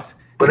Nikki Cross,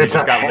 but they it's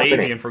just not got happening.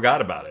 lazy and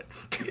forgot about it.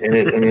 and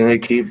then they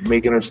keep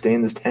making her stay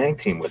in this tag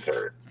team with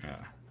her. Yeah.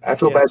 I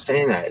feel bad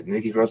saying that.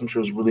 Nikki Cross, I'm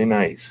sure, is really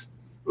nice.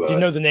 But, do you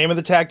know the name of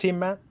the tag team,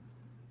 Matt?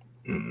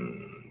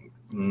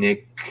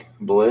 Nick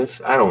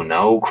Bliss? I don't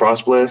know.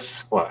 Cross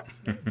Bliss? What?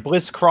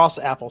 Bliss Cross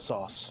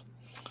Applesauce.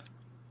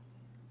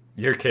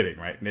 You're kidding,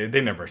 right?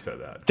 They never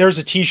said that. There's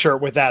a T-shirt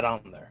with that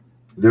on there.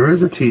 There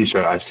is a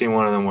T-shirt. I've seen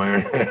one of them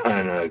wearing it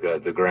on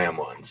the Graham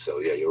one. So,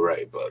 yeah, you're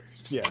right. But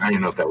I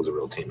didn't know if that was a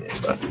real team name.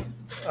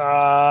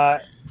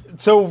 But.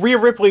 So Rhea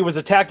Ripley was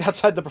attacked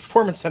outside the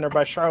Performance Center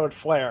by Charlotte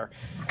Flair.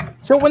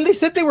 So when they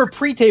said they were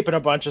pre-taping a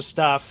bunch of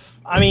stuff,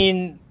 I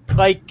mean,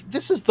 like,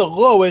 this is the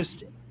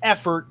lowest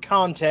effort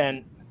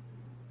content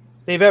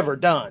they've ever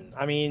done.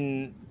 I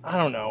mean, I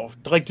don't know.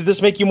 Like, did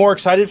this make you more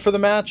excited for the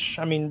match?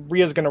 I mean,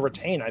 Rhea's going to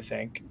retain, I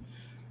think.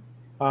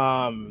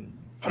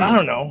 But I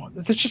don't know.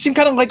 This just seemed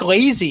kind of like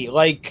lazy.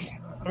 Like,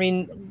 I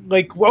mean,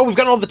 like, well, we've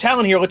got all the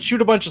talent here. Let's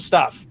shoot a bunch of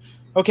stuff.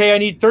 Okay, I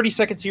need 30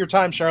 seconds of your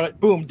time, Charlotte.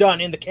 Boom,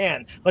 done, in the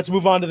can. Let's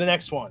move on to the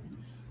next one.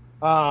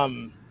 I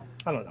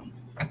don't know.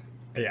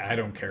 Yeah, I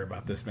don't care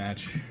about this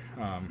match.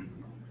 I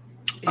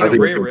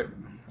think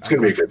it's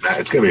going to be a good match.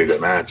 It's going to be a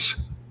good match.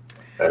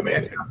 I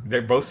mean,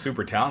 they're both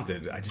super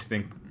talented. I just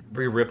think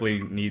Rhea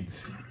Ripley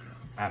needs,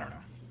 I don't know.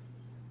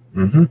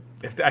 Mm-hmm.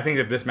 I think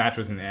if this match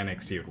was in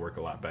NXT, it would work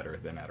a lot better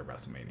than at a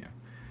WrestleMania.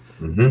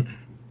 Mm-hmm.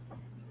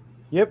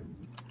 Yep.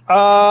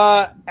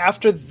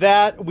 After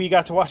that, we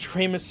got to watch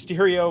Rey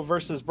Mysterio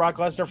versus Brock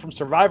Lesnar from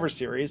Survivor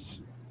Series.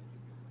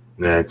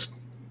 Next.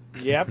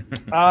 Yep.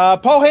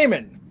 Paul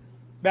Heyman.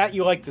 Matt,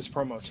 you like this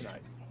promo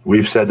tonight.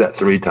 We've said that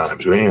 3 times.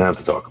 We didn't even have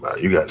to talk about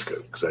it. You guys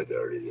could, because I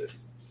already did.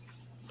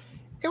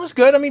 It was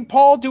good. I mean,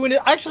 Paul doing it.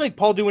 I actually like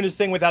Paul doing his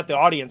thing without the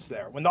audience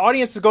there. When the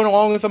audience is going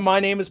along with him, my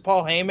name is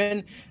Paul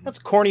Heyman. That's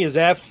corny as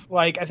F.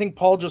 Like, I think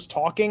Paul just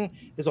talking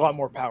is a lot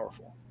more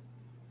powerful.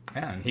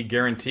 Yeah, and he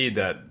guaranteed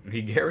that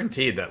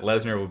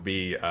Lesnar will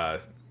be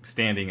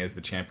standing as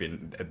the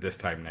champion at this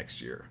time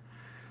next year.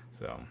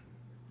 So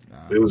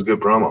it was a good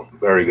promo,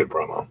 very good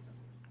promo.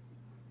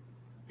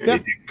 And Yeah.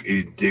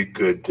 he did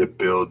good to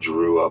build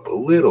Drew up a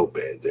little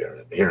bit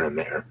here and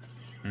there.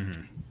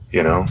 Mm-hmm.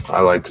 You know,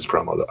 I like this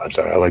promo. I'm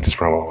sorry, I like this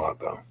promo a lot,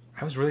 though.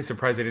 I was really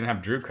surprised they didn't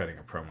have Drew cutting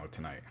a promo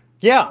tonight.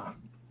 Yeah.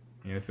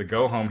 It's the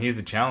go home. He's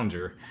the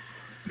challenger.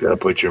 You gotta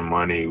put your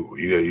money.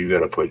 You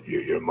gotta put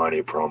your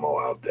money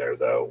promo out there,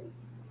 though,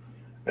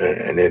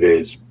 and it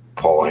is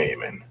Paul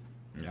Heyman.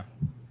 Yeah.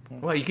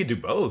 Well, you could do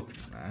both.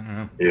 I don't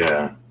know.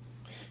 Yeah.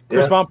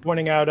 Chris Bond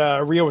pointing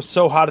out Rhea was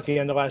so hot at the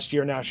end of last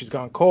year. Now she's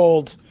gone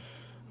cold.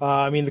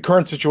 I mean, the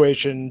current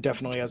situation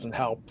definitely hasn't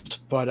helped.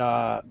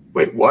 But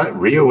Wait, what?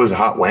 Rhea was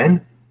hot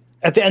when?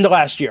 at the end of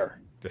last year.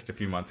 Just a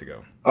few months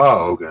ago.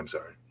 Oh, okay. I'm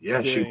sorry.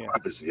 Yes, Yeah, she yeah.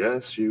 was.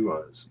 Yes, she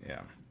was.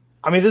 Yeah.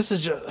 I mean, this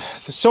is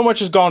just so much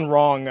has gone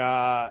wrong.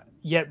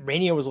 Yet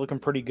Mania was looking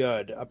pretty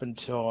good up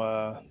until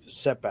the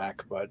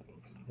setback. But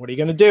what are you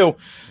going to do?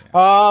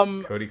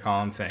 Cody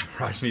Collins saying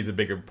Raj needs a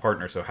bigger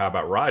partner. So how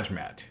about Raj,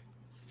 Matt?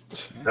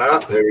 Ah,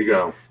 there you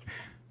go.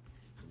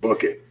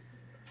 Book it.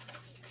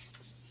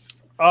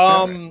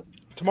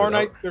 Tomorrow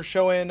night they're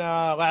showing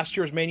last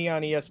year's Mania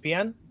on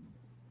ESPN.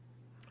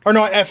 Or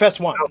no,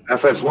 FS1.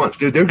 FS1,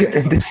 dude. They're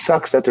getting. This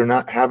sucks that they're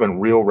not having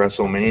real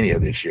WrestleMania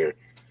this year.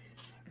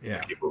 Yeah.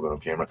 Keep moving on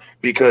camera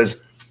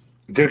because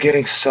they're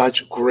getting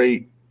such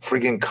great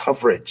friggin'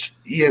 coverage.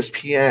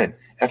 ESPN,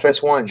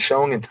 FS1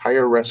 showing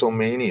entire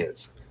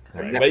WrestleManias.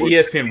 Right. But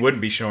ESPN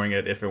wouldn't be showing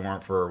it if it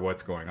weren't for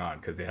what's going on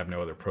because they have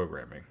no other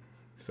programming.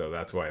 So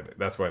that's why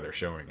they're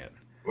showing it.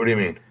 What do you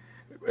mean?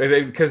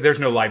 Because there's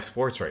no live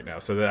sports right now,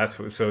 so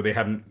they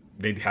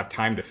have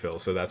time to fill.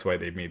 So that's why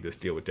they made this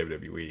deal with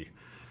WWE.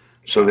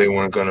 So they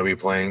weren't going to be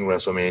playing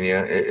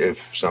WrestleMania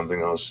if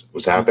something else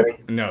was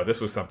happening? No, this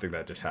was something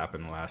that just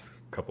happened the last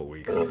couple of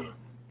weeks.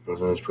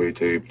 Was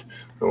pre-taped.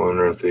 The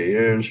winner of the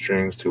year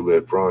strings to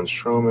lift Braun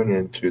Strowman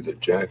into the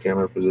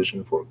jackhammer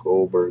position for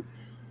Goldberg,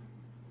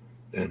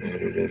 then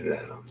edited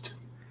it out.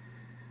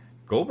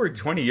 Goldberg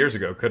 20 years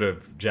ago could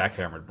have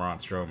jackhammered Braun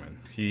Strowman.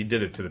 He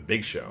did it to the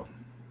Big Show.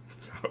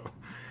 So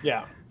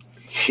Yeah.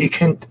 He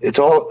can. It's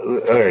all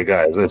right,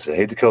 guys. Listen, I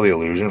hate to kill the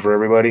illusion for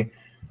everybody,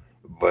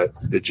 but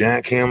the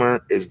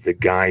jackhammer is the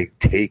guy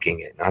taking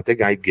it, not the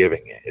guy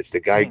giving it. It's the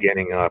guy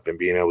getting up and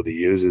being able to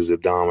use his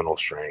abdominal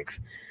strength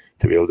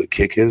to be able to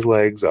kick his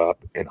legs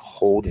up and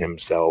hold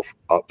himself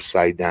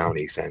upside down,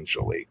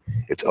 essentially.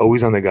 It's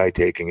always on the guy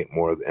taking it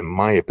more, in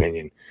my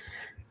opinion,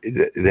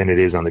 than it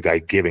is on the guy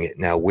giving it.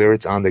 Now, where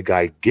it's on the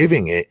guy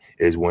giving it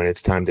is when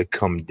it's time to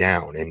come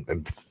down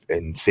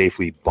and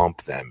safely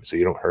bump them so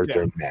you don't hurt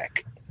their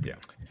neck. yeah.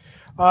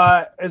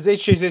 As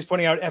HJZ is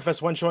pointing out,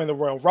 FS1 showing the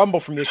Royal Rumble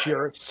from this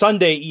year.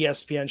 Sunday,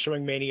 ESPN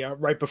showing Mania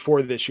right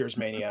before this year's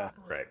Mania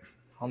Right.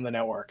 on the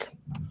network.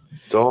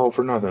 It's all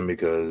for nothing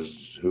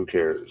because who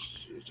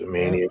cares? It's a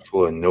Mania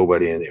full of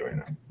nobody in there right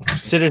now.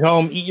 Sit at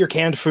home, eat your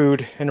canned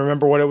food, and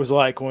remember what it was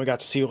like when we got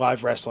to see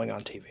live wrestling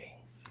on TV.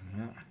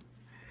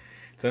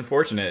 It's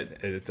unfortunate.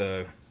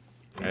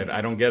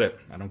 I don't get it.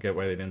 I don't get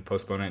why they didn't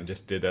postpone it and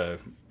just did a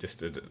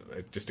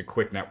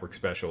quick network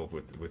special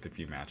with a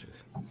few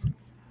matches.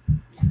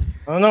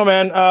 I don't know,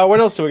 man. What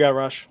else do we got,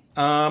 Rush?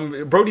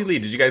 Brody Lee,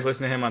 did you guys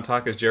listen to him on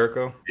Talk is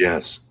Jericho?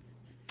 Yes.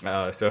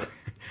 So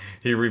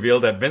he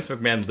revealed that Vince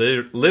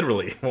McMahon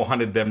literally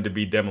wanted them to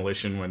be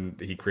Demolition when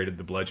he created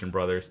the Bludgeon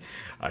Brothers.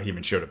 He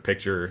even showed a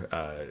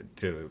picture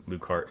to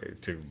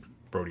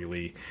Brody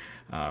Lee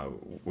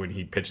when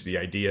he pitched the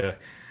idea.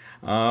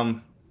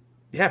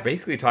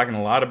 Basically talking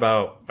a lot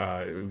about.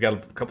 We've got a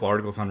couple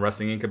articles on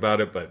Wrestling Inc.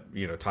 about it, but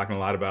talking a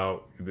lot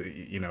about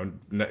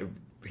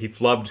he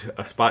flubbed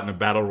a spot in a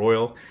battle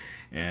royal,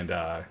 and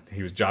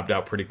he was jobbed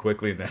out pretty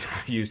quickly, and then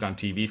used on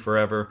TV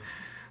forever.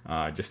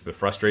 Just the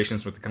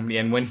frustrations with the company.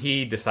 And when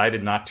he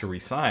decided not to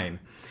resign,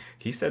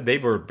 he said they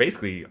were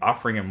basically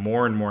offering him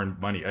more and more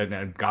money, an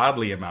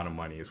ungodly amount of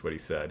money is what he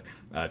said,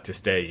 to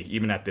stay,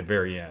 even at the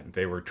very end.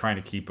 They were trying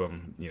to keep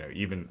him,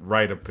 even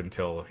right up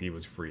until he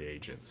was a free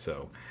agent.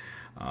 So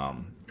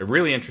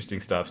really interesting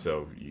stuff.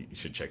 So you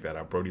should check that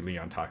out. Brody Lee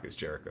on Talk is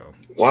Jericho.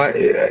 Why?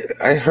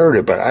 I heard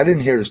it, but I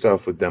didn't hear the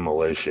stuff with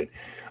Demolition.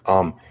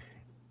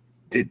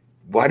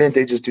 Why didn't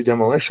they just do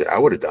Demolition? I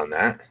would have done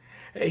that.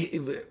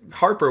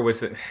 Harper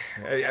was.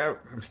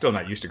 I'm still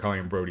not used to calling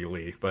him Brody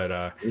Lee,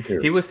 but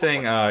he was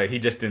saying he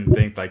just didn't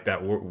think like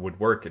that would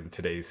work in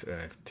today's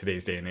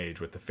day and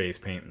age with the face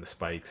paint and the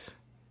spikes.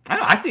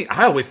 I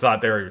always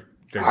thought I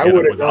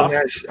would have done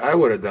that. I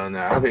would have done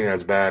that. I think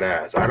that's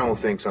badass. I don't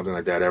think something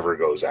like that ever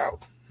goes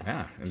out.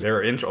 Yeah, and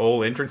their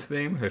old entrance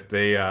theme. If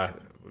they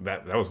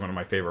that was one of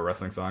my favorite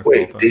wrestling songs.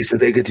 Wait, they said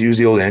they get to use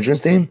the old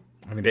entrance theme?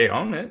 I mean, they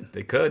own it.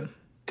 They could.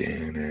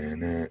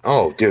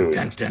 Oh, dude.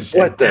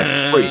 What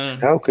the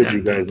freak? How could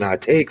you guys not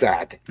take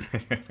that?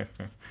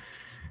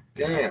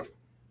 Damn.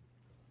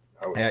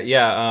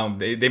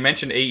 They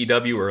mentioned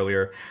AEW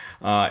earlier.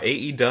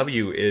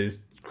 AEW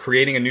is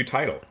creating a new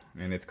title,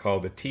 and it's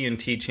called the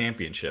TNT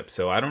Championship.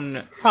 So I don't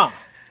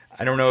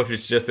know if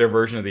it's just their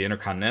version of the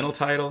Intercontinental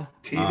title.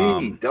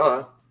 TV,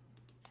 duh.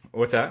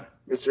 What's that?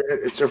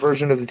 It's their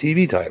version of the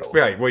TV title.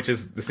 Right, which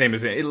is the same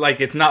as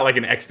it's not like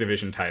an X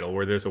Division title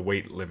where there's a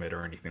weight limit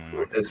or anything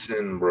like that.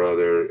 Listen,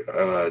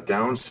 brother,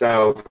 down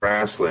south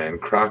wrestling,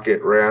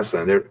 Crockett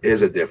wrestling, there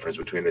is a difference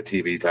between the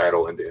TV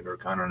title and the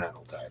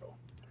Intercontinental title.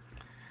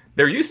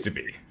 There used to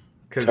be.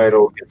 The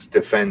title gets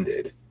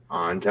defended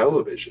on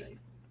television.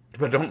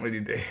 But don't really.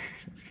 The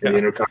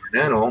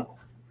Intercontinental,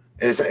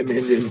 and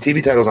the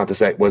TV title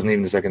wasn't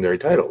even the secondary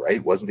title, right?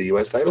 It wasn't the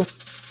U.S. title?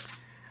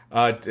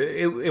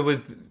 It was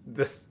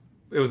this.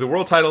 It was the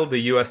world title, the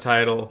U.S.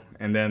 title,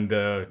 and then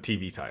the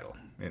TV title,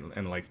 in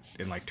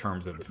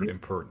terms of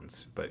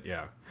importance. But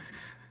yeah,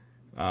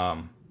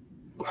 I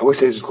would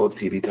say it's called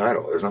the TV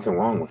title. There's nothing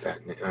wrong with that.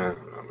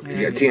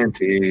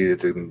 TNT.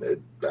 It's I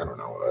don't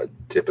know, a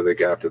tip of the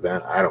cap to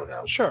that. I don't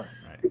know. Sure.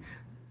 Right.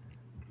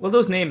 Well,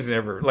 those names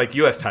never,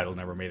 U.S. title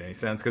never made any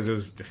sense because it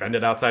was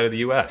defended outside of the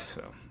U.S.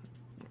 So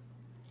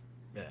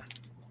yeah.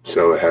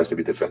 So it has to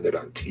be defended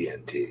on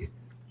TNT.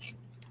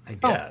 I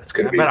guess,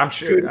 but I'm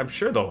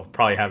sure they'll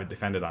probably have it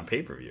defended on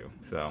pay-per-view.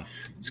 So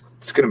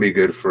it's going to be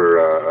good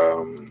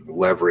for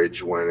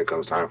leverage when it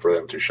comes time for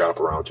them to shop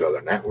around to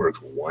other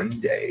networks one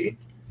day.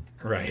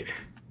 Right.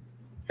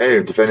 Hey,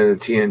 I'm defending the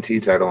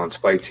TNT title on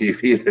Spike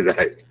TV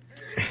tonight.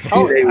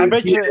 Oh, I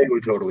bet TNA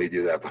would totally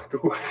do that, by the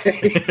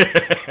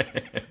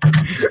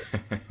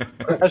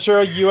way. I'm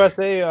sure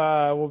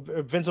USA,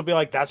 Vince will be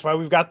like, that's why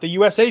we've got the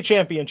USA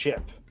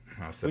Championship.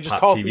 We just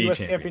call it the US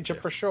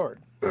Championship for short.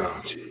 Oh,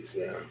 jeez,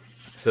 yeah.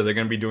 So they're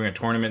going to be doing a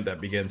tournament that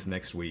begins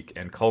next week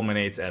and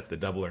culminates at the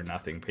Double or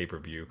Nothing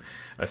pay-per-view,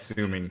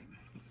 assuming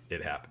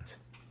it happens.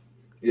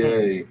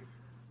 Yay.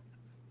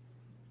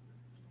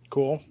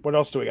 Cool. What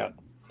else do we got?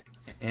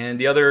 And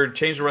the other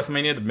change to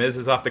WrestleMania, The Miz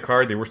is off the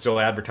card. They were still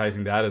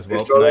advertising that as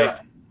well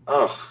tonight.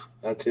 Oh,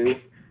 that too?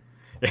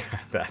 Yeah,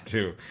 that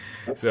too.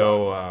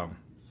 So,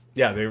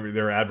 they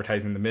were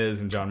advertising The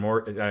Miz and John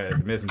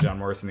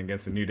Morrison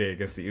against the New Day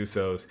against the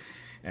Usos.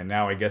 And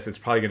now I guess it's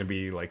probably going to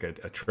be like a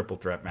triple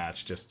threat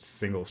match, just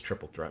singles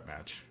triple threat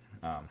match.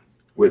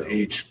 With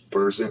each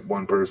person,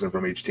 one person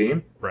from each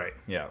team? Right,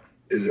 yeah.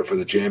 Is it for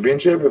the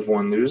championship if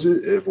one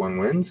loses, if one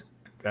wins?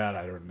 That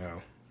I don't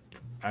know.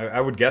 I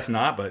would guess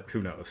not, but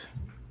who knows?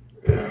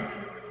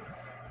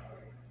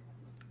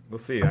 We'll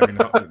see. I mean,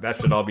 that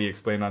should all be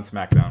explained on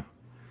SmackDown.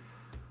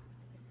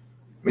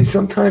 I mean,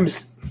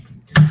 sometimes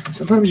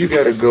you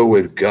got to go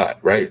with gut,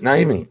 right? Not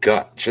even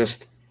gut,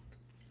 just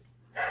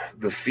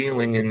the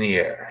feeling in the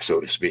air,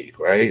 so to speak,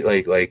 right?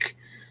 Like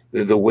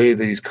the way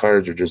these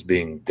cards are just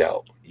being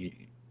dealt.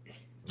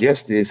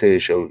 Yes, they say the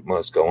show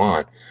must go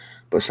on,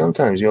 but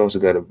sometimes you also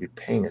got to be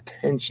paying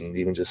attention,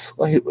 even just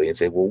slightly, and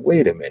say, well,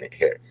 wait a minute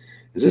here.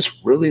 Is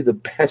this really the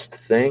best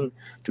thing?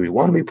 Do we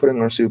want to be putting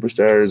our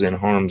superstars in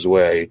harm's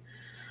way,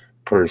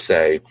 per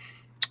se,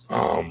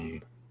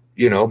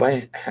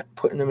 by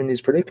putting them in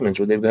these predicaments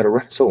where they've got to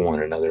wrestle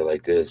one another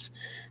like this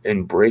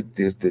and break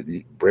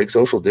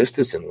social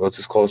distancing? Let's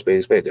just call a spade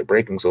a spade. They're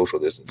breaking social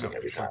distancing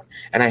every time.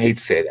 And I hate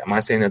to say that. I'm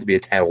not saying that to be a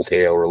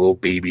tattletale or a little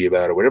baby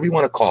about it, whatever you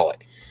want to call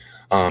it.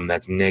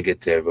 That's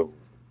negative of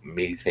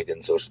me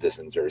thinking social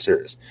distancing is very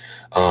serious.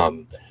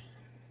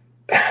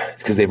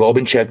 Because they've all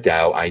been checked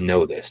out. I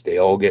know this. They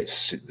all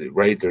get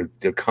right.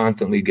 They're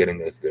constantly getting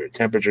their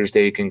temperatures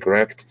taken,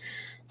 correct?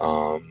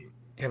 But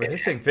they're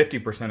saying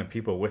 50% of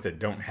people with it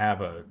don't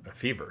have a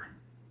fever.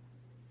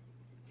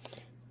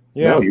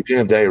 Yeah, no, you can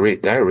have diarrhea.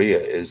 Diarrhea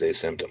is a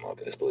symptom of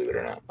this, believe it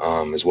or not,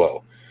 as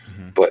well.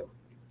 Mm-hmm. But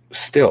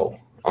still,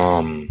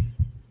 I'm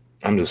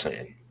just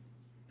saying.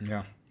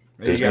 Yeah,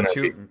 you got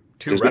two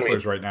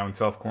wrestlers right now in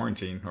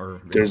self-quarantine.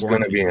 There's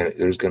going to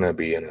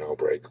be an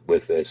outbreak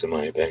with this, in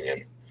my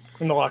opinion.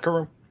 In the locker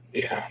room?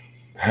 Yeah.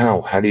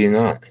 How? How do you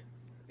not?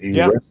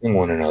 You're wrestling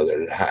one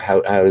another.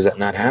 How does that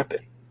not happen?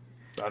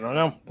 I don't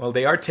know. Well,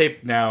 they are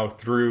taped now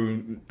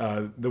through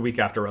the week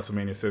after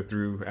WrestleMania, so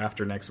through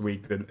after next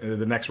week.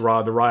 The next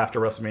Raw, the Raw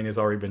after WrestleMania has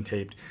already been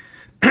taped.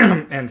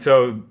 And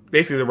so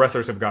basically the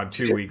wrestlers have gone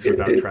 2 weeks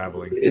without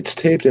traveling. It's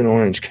taped in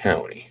Orange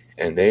County,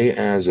 and they,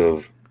 as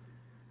of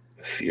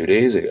a few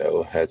days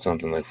ago, had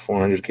something like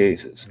 400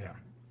 cases.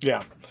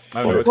 Yeah.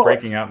 I know it's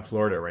breaking out in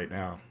Florida right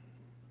now.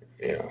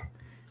 Yeah.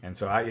 And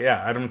so,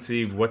 I don't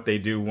see what they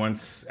do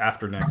once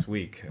after next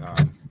week.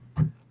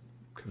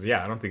 Because,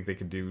 I don't think they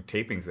could do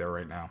tapings there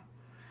right now.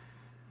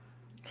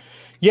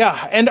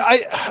 Yeah, and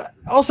I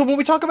also, when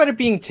we talk about it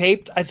being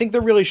taped, I think they're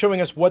really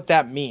showing us what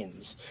that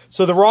means.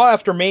 So the Raw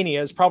after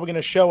Mania is probably going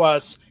to show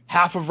us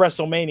half of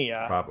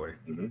WrestleMania. Probably.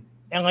 Mm-hmm.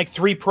 And like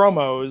 3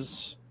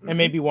 promos and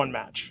maybe 1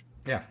 match.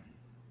 Yeah.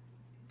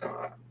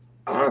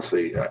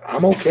 Honestly,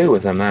 I'm okay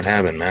with them not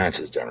having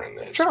matches during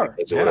this. Sure.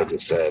 That's what I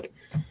just said.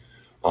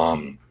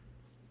 And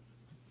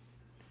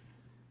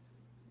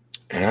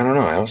I don't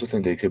know. I also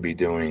think they could be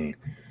doing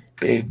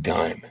big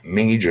time,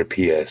 major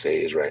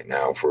PSAs right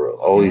now for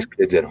all these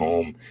kids at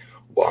home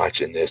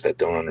watching this that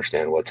don't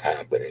understand what's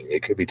happening. They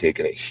could be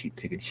taking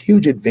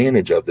huge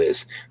advantage of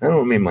this. I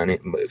don't mean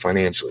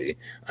financially.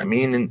 I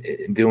mean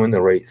in doing the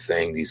right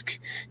thing. These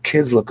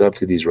kids look up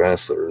to these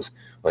wrestlers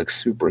like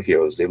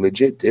superheroes. They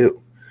legit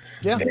do.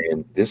 Yeah.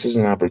 And this is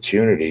an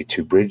opportunity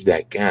to bridge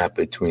that gap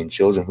between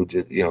children who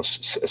did, a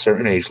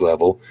certain age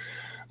level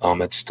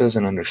that just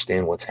doesn't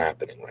understand what's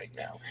happening right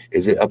now.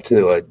 Is it up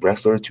to a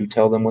wrestler to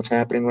tell them what's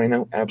happening right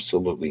now?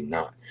 Absolutely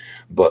not.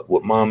 But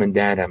what mom and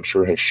dad, I'm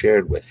sure, has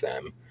shared with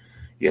them,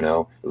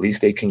 at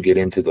least they can get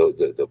into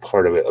the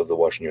part of it of the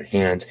washing your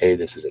hands. Hey,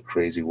 this is a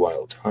crazy,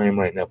 wild time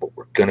right now, but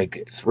we're going to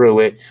get through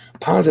it.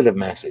 Positive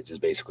message is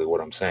basically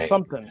what I'm saying.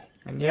 Something.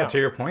 And to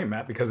your point,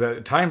 Matt, because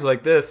at times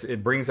like this,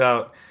 it brings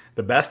out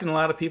the best in a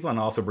lot of people and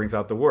also brings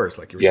out the worst,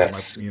 like you were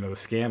talking about, the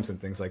scams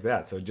and things like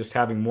that. So just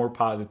having more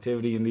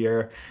positivity in the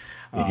air,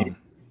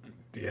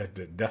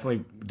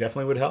 definitely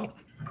would help.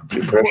 The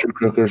pressure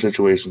cooker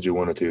situations, you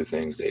one of two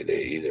things. They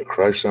either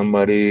crush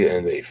somebody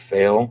and they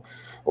fail,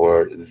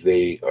 or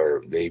they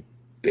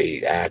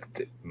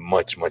act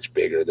much, much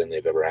bigger than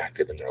they've ever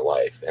acted in their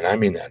life. And I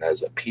mean that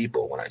as a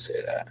people when I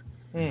say that.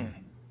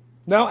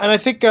 No, and I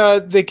think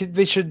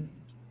they should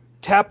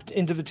tap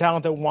into the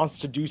talent that wants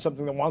to do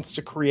something, that wants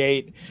to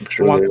create,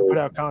 wants to put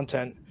out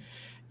content.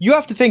 You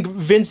have to think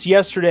Vince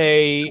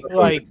yesterday,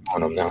 telling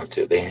them not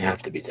to. They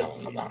have to be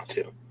telling them not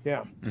to.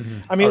 Yeah.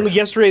 I mean,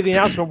 yesterday the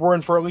announcement, we're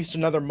in for at least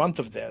another month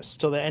of this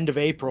till the end of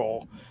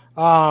April.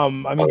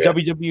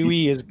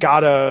 WWE has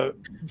got to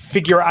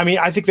figure. I mean,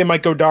 I think they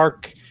might go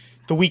dark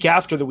the week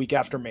after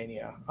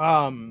Mania,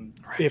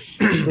 if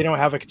they don't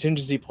have a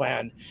contingency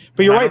plan.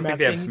 But you're right, I don't think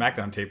they have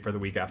SmackDown tape for the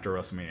week after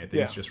WrestleMania. I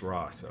think it's just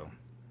Raw. So,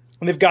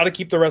 and they've got to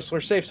keep the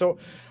wrestlers safe. So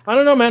I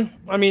don't know, man.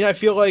 I mean, I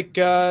feel like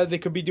they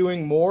could be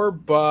doing more,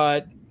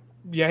 but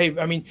yeah. Hey,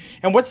 I mean,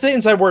 and what's the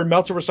inside word?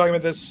 Meltzer was talking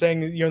about this,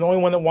 saying the only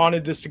one that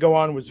wanted this to go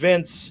on was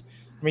Vince.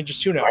 I mean,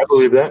 just who knows? I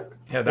believe that.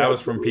 Yeah, that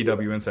was from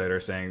PW Insider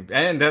saying,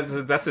 and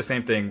that's the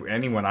same thing.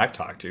 Anyone I've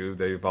talked to,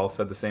 they've all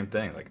said the same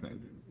thing. Like,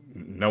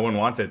 no one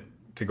wants it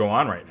to go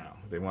on right now.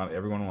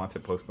 Everyone wants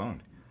it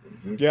postponed.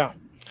 Yeah,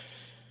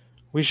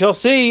 we shall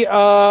see.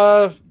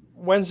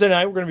 Wednesday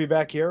night, we're going to be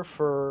back here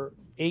for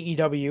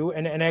AEW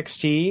and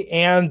NXT,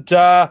 and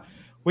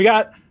we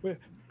got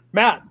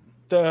Matt.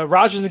 The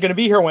Raj isn't going to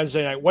be here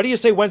Wednesday night. What do you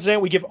say Wednesday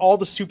night we give all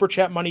the super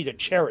chat money to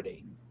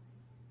charity?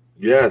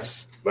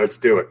 Yes, let's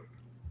do it.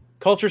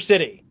 Culture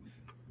City.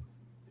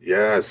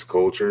 Yes,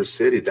 Culture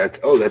City. That's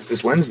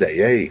this Wednesday.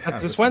 Yay.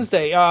 That's this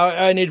Wednesday.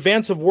 In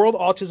advance of World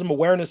Autism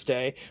Awareness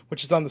Day,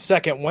 which is on the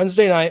 2nd,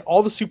 Wednesday night,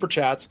 all the super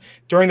chats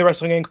during the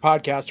Wrestling Inc.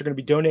 podcast are going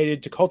to be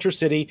donated to Culture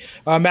City.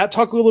 Matt,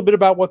 talk a little bit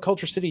about what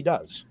Culture City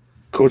does.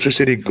 Culture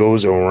City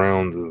goes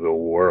around the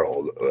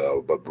world,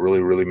 but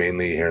really, really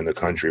mainly here in the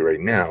country right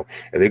now.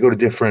 And they go to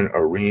different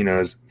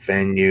arenas,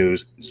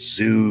 venues,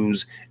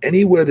 zoos,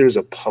 anywhere there's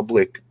a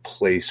public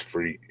place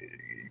for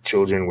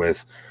children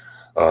with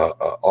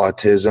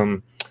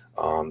autism,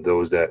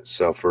 those that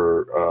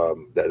suffer,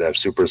 that have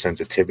super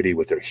sensitivity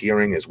with their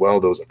hearing as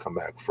well, those that come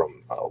back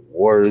from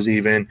wars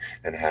even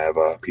and have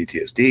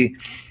PTSD.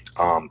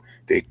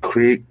 They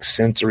create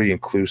sensory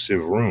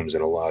inclusive rooms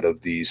in a lot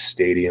of these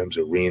stadiums,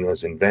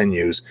 arenas, and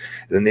venues.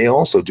 And then they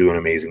also do an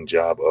amazing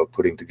job of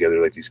putting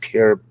together like these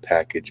care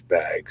package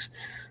bags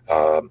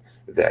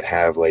that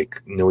have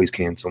like noise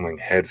canceling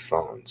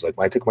headphones. Like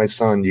I took my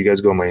son, you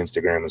guys go on my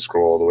Instagram and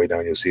scroll all the way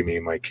down, you'll see me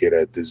and my kid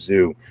at the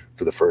zoo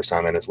for the first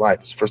time in his life.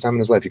 It's the first time in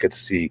his life you get to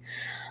see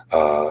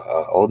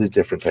all these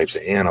different types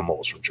of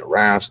animals, from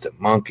giraffes to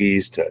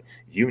monkeys to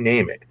you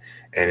name it.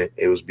 And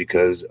it was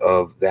because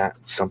of that,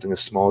 something as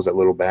small as that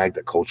little bag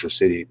that Culture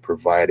City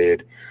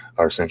provided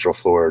our Central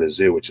Florida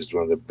Zoo, which is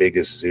one of the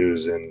biggest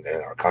zoos in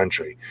our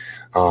country.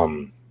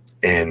 And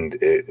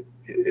it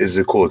is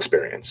a cool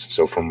experience.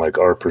 So from like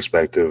our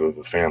perspective of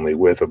a family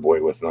with a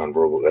boy with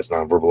nonverbal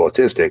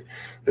autistic,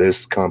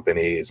 this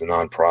company is a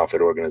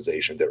nonprofit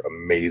organization. They're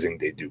amazing.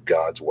 They do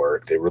God's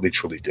work. They really,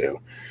 truly do.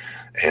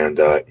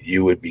 And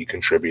you would be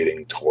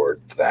contributing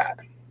toward that.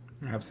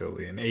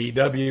 Absolutely. And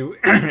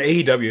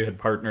AEW had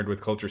partnered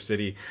with Culture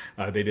City.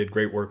 They did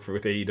great work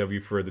with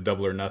AEW for the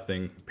Double or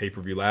Nothing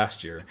pay-per-view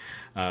last year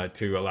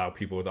to allow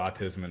people with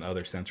autism and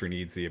other sensory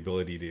needs the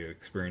ability to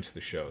experience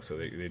the show. So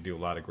they do a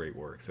lot of great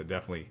work. So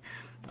definitely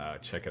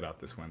check it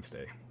out this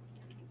Wednesday.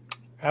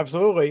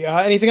 Absolutely.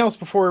 Anything else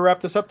before we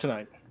wrap this up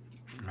tonight?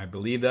 I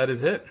believe that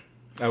is it.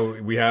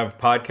 We have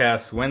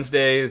podcasts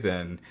Wednesday,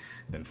 then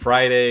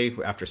Friday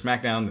after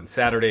SmackDown, then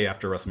Saturday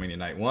after WrestleMania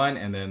Night 1,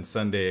 and then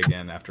Sunday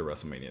again after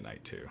WrestleMania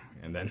Night 2,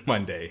 and then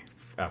Monday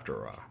after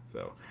Raw.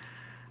 So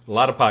a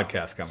lot of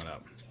podcasts coming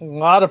up. A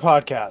lot of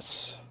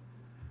podcasts.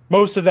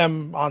 Most of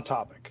them on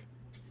topic.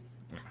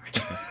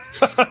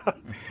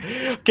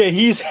 Okay,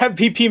 he's at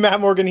PP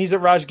Matt Morgan. He's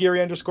at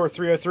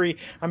Rajgiri_303.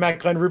 I'm at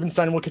Glenn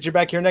Rubenstein, and we'll catch you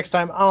back here next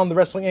time on the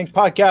Wrestling Inc.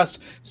 podcast.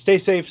 Stay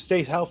safe,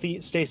 stay healthy,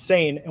 stay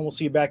sane, and we'll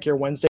see you back here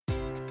Wednesday.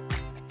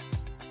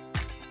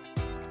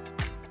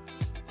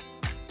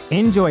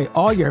 Enjoy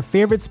all your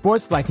favorite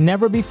sports like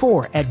never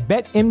before at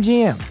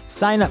BetMGM.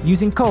 Sign up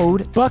using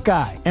code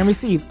Buckeye and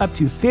receive up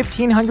to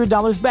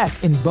 $1,500 back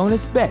in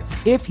bonus bets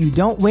if you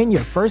don't win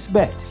your first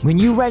bet. When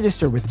you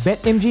register with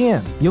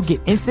BetMGM, you'll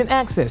get instant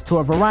access to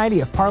a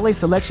variety of parlay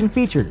selection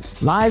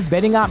features, live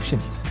betting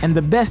options, and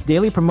the best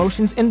daily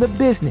promotions in the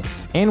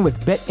business. And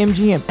with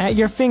BetMGM at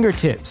your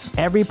fingertips,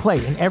 every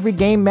play and every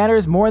game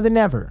matters more than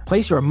ever.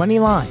 Place your money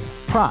line,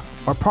 prop,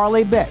 or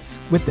parlay bets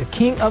with the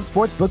king of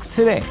sportsbooks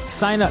today.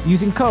 Sign up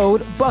using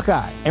code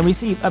Buckeye and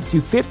receive up to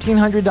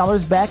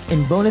 $1,500 back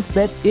in bonus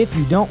bets if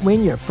you don't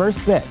win your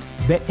first bet.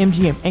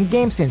 BetMGM and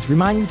GameSense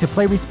remind you to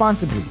play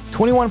responsibly.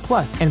 21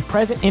 plus and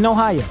present in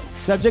Ohio,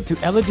 subject to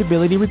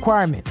eligibility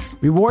requirements.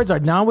 Rewards are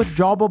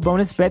non-withdrawable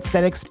bonus bets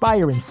that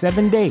expire in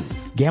 7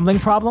 days. Gambling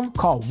problem?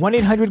 Call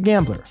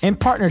 1-800-GAMBLER. In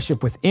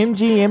partnership with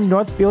MGM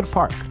Northfield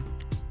Park.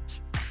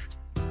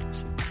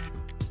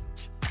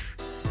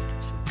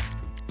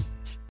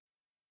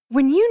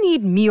 When you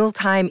need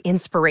mealtime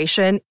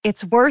inspiration,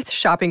 it's worth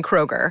shopping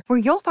Kroger, where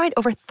you'll find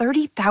over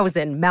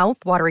 30,000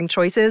 mouth-watering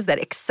choices that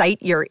excite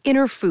your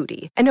inner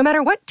foodie. And no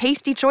matter what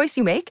tasty choice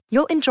you make,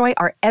 you'll enjoy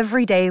our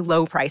everyday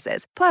low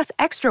prices, plus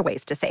extra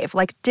ways to save,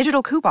 like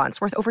digital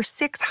coupons worth over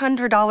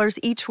 $600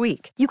 each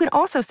week. You can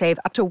also save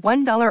up to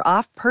 $1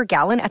 off per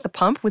gallon at the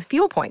pump with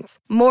fuel points.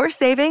 More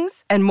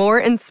savings and more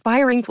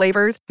inspiring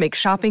flavors make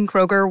shopping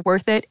Kroger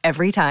worth it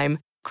every time.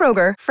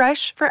 Kroger,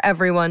 fresh for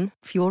everyone.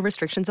 Fuel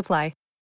restrictions apply.